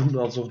te doen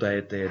alsof hij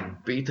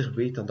het beter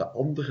weet dan de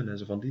anderen en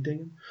zo van die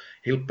dingen.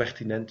 Heel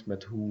pertinent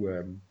met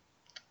hoe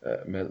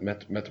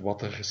met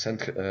wat er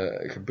recent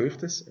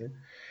gebeurd is. Hè.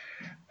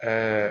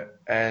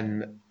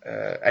 En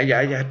ja,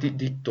 je hebt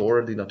die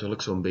Thor die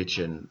natuurlijk zo'n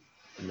beetje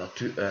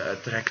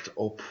trekt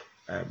op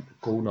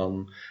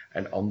Conan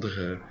en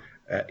andere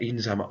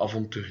eenzame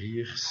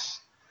avonturiers.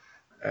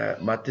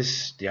 Maar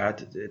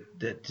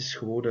het is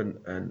gewoon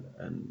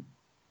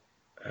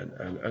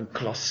een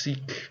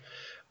klassiek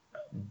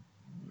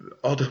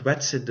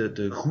ouderwetse,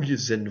 de goede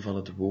zin van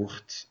het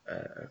woord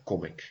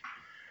comic,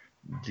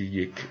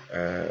 die ik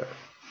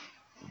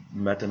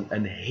met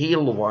een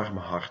heel warm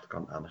hart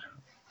kan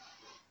aangaan.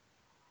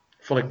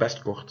 Vond ik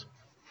best kort.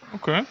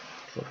 Oké.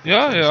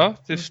 Ja,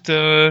 het is het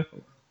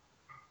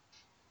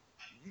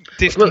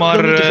heeft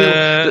maar...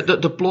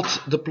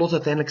 De plot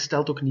uiteindelijk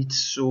stelt ook niet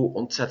zo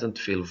ontzettend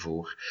veel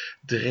voor.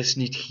 Er is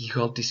niet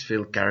gigantisch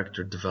veel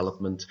character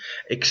development.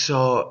 Ik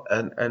zou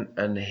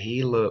een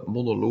hele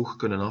monoloog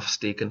kunnen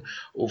afsteken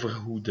over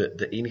hoe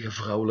de enige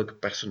vrouwelijke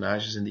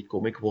personages in die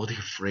comic worden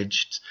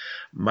gefridged.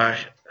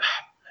 Maar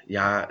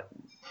ja,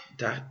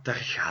 daar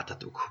gaat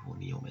het ook gewoon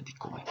niet om in die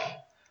comic.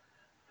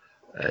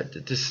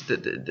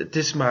 Het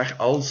is maar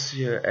als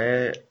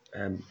je...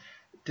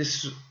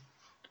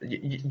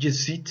 Je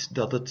ziet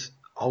dat het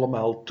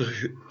allemaal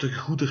ter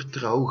goeder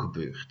trouw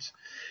gebeurt.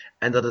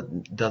 En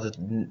dat het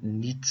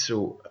niet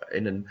zo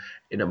in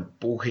een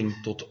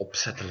poging tot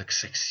opzettelijk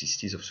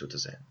seksistisch of zo te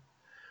zijn.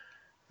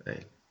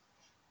 Nee.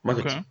 Maar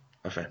goed,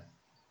 enfin.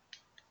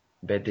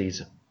 Bij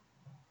deze.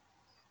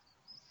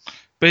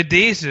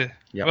 Ja.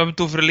 We hebben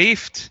het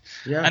overleefd.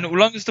 Ja. En hoe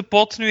lang is de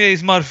pot nu? Hij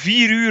is maar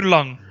 4 uur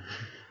lang.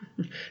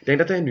 Ik denk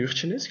dat hij een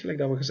uurtje is, gelijk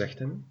dat we gezegd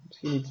hebben.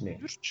 Misschien niet, nee.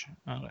 Een uurtje?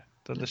 Ah, nee.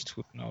 Dat is het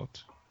goed, nou.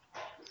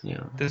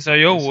 Ja. Het is aan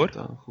jou, Is hoor. het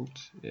dan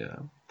goed? Ja.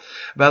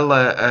 Wel,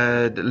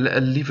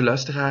 lieve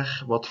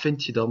luisteraar, wat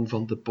vind je dan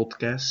van de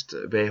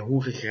podcast? Wij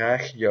horen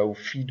graag jouw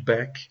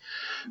feedback.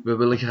 We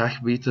willen graag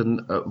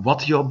weten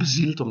wat jou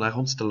bezielt om naar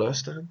ons te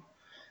luisteren.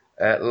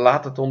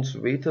 Laat het ons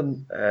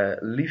weten,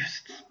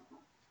 liefst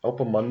op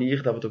een manier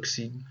dat we het ook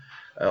zien.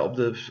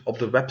 Op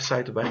de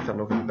website werkt dat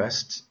nog het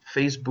best.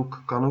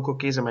 Facebook kan ook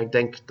oké zijn, maar ik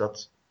denk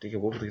dat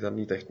tegenwoordig dat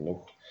niet echt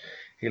nog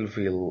heel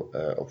veel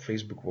op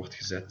Facebook wordt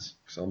gezet.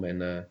 Ik zal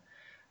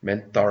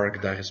mijn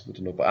Tark daar eens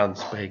moeten op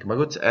aanspreken. Maar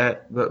goed,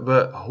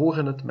 we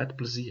horen het met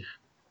plezier.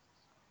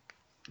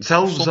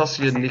 Zelfs als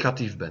je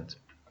negatief bent.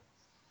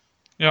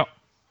 Ja.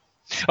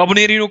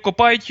 Abonneer je ook op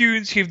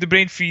iTunes. Geef de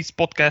Brain Freeze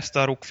podcast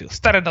daar ook veel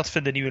sterren. Dat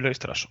vinden nieuwe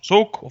luisteraars ons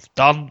ook. Of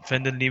dan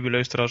vinden nieuwe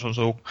luisteraars ons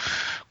ook.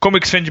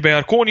 Comics vind je bij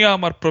Arconia,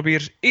 maar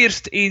probeer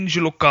eerst eens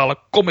je lokale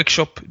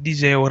comicshop. Die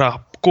zij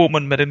graag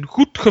komen met een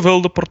goed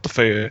gevulde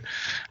portefeuille.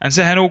 En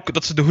zeggen ook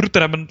dat ze de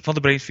groeten hebben van de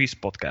Brain Freeze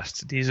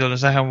podcast. Die zullen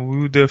zeggen,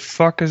 hoe de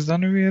fuck is dat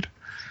nu weer?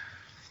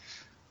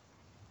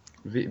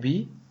 Wie?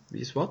 Wie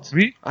is wat?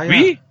 Wie? Ah,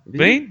 ja.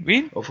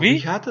 Wie? Over Wie?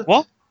 wie gaat het?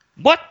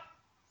 Wat?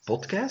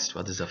 Podcast?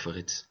 Wat is dat voor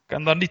iets? Ik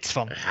kan daar niets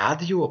van.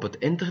 Radio op het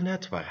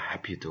internet? Waar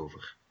heb je het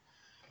over?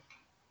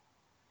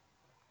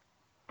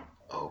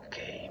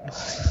 Oké,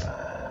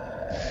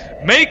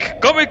 bye. Make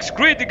comics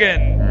great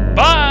again.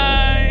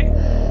 Bye.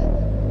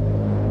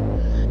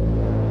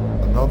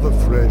 Another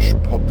fresh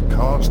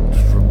podcast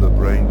from the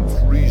Brain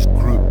Freeze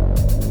Group.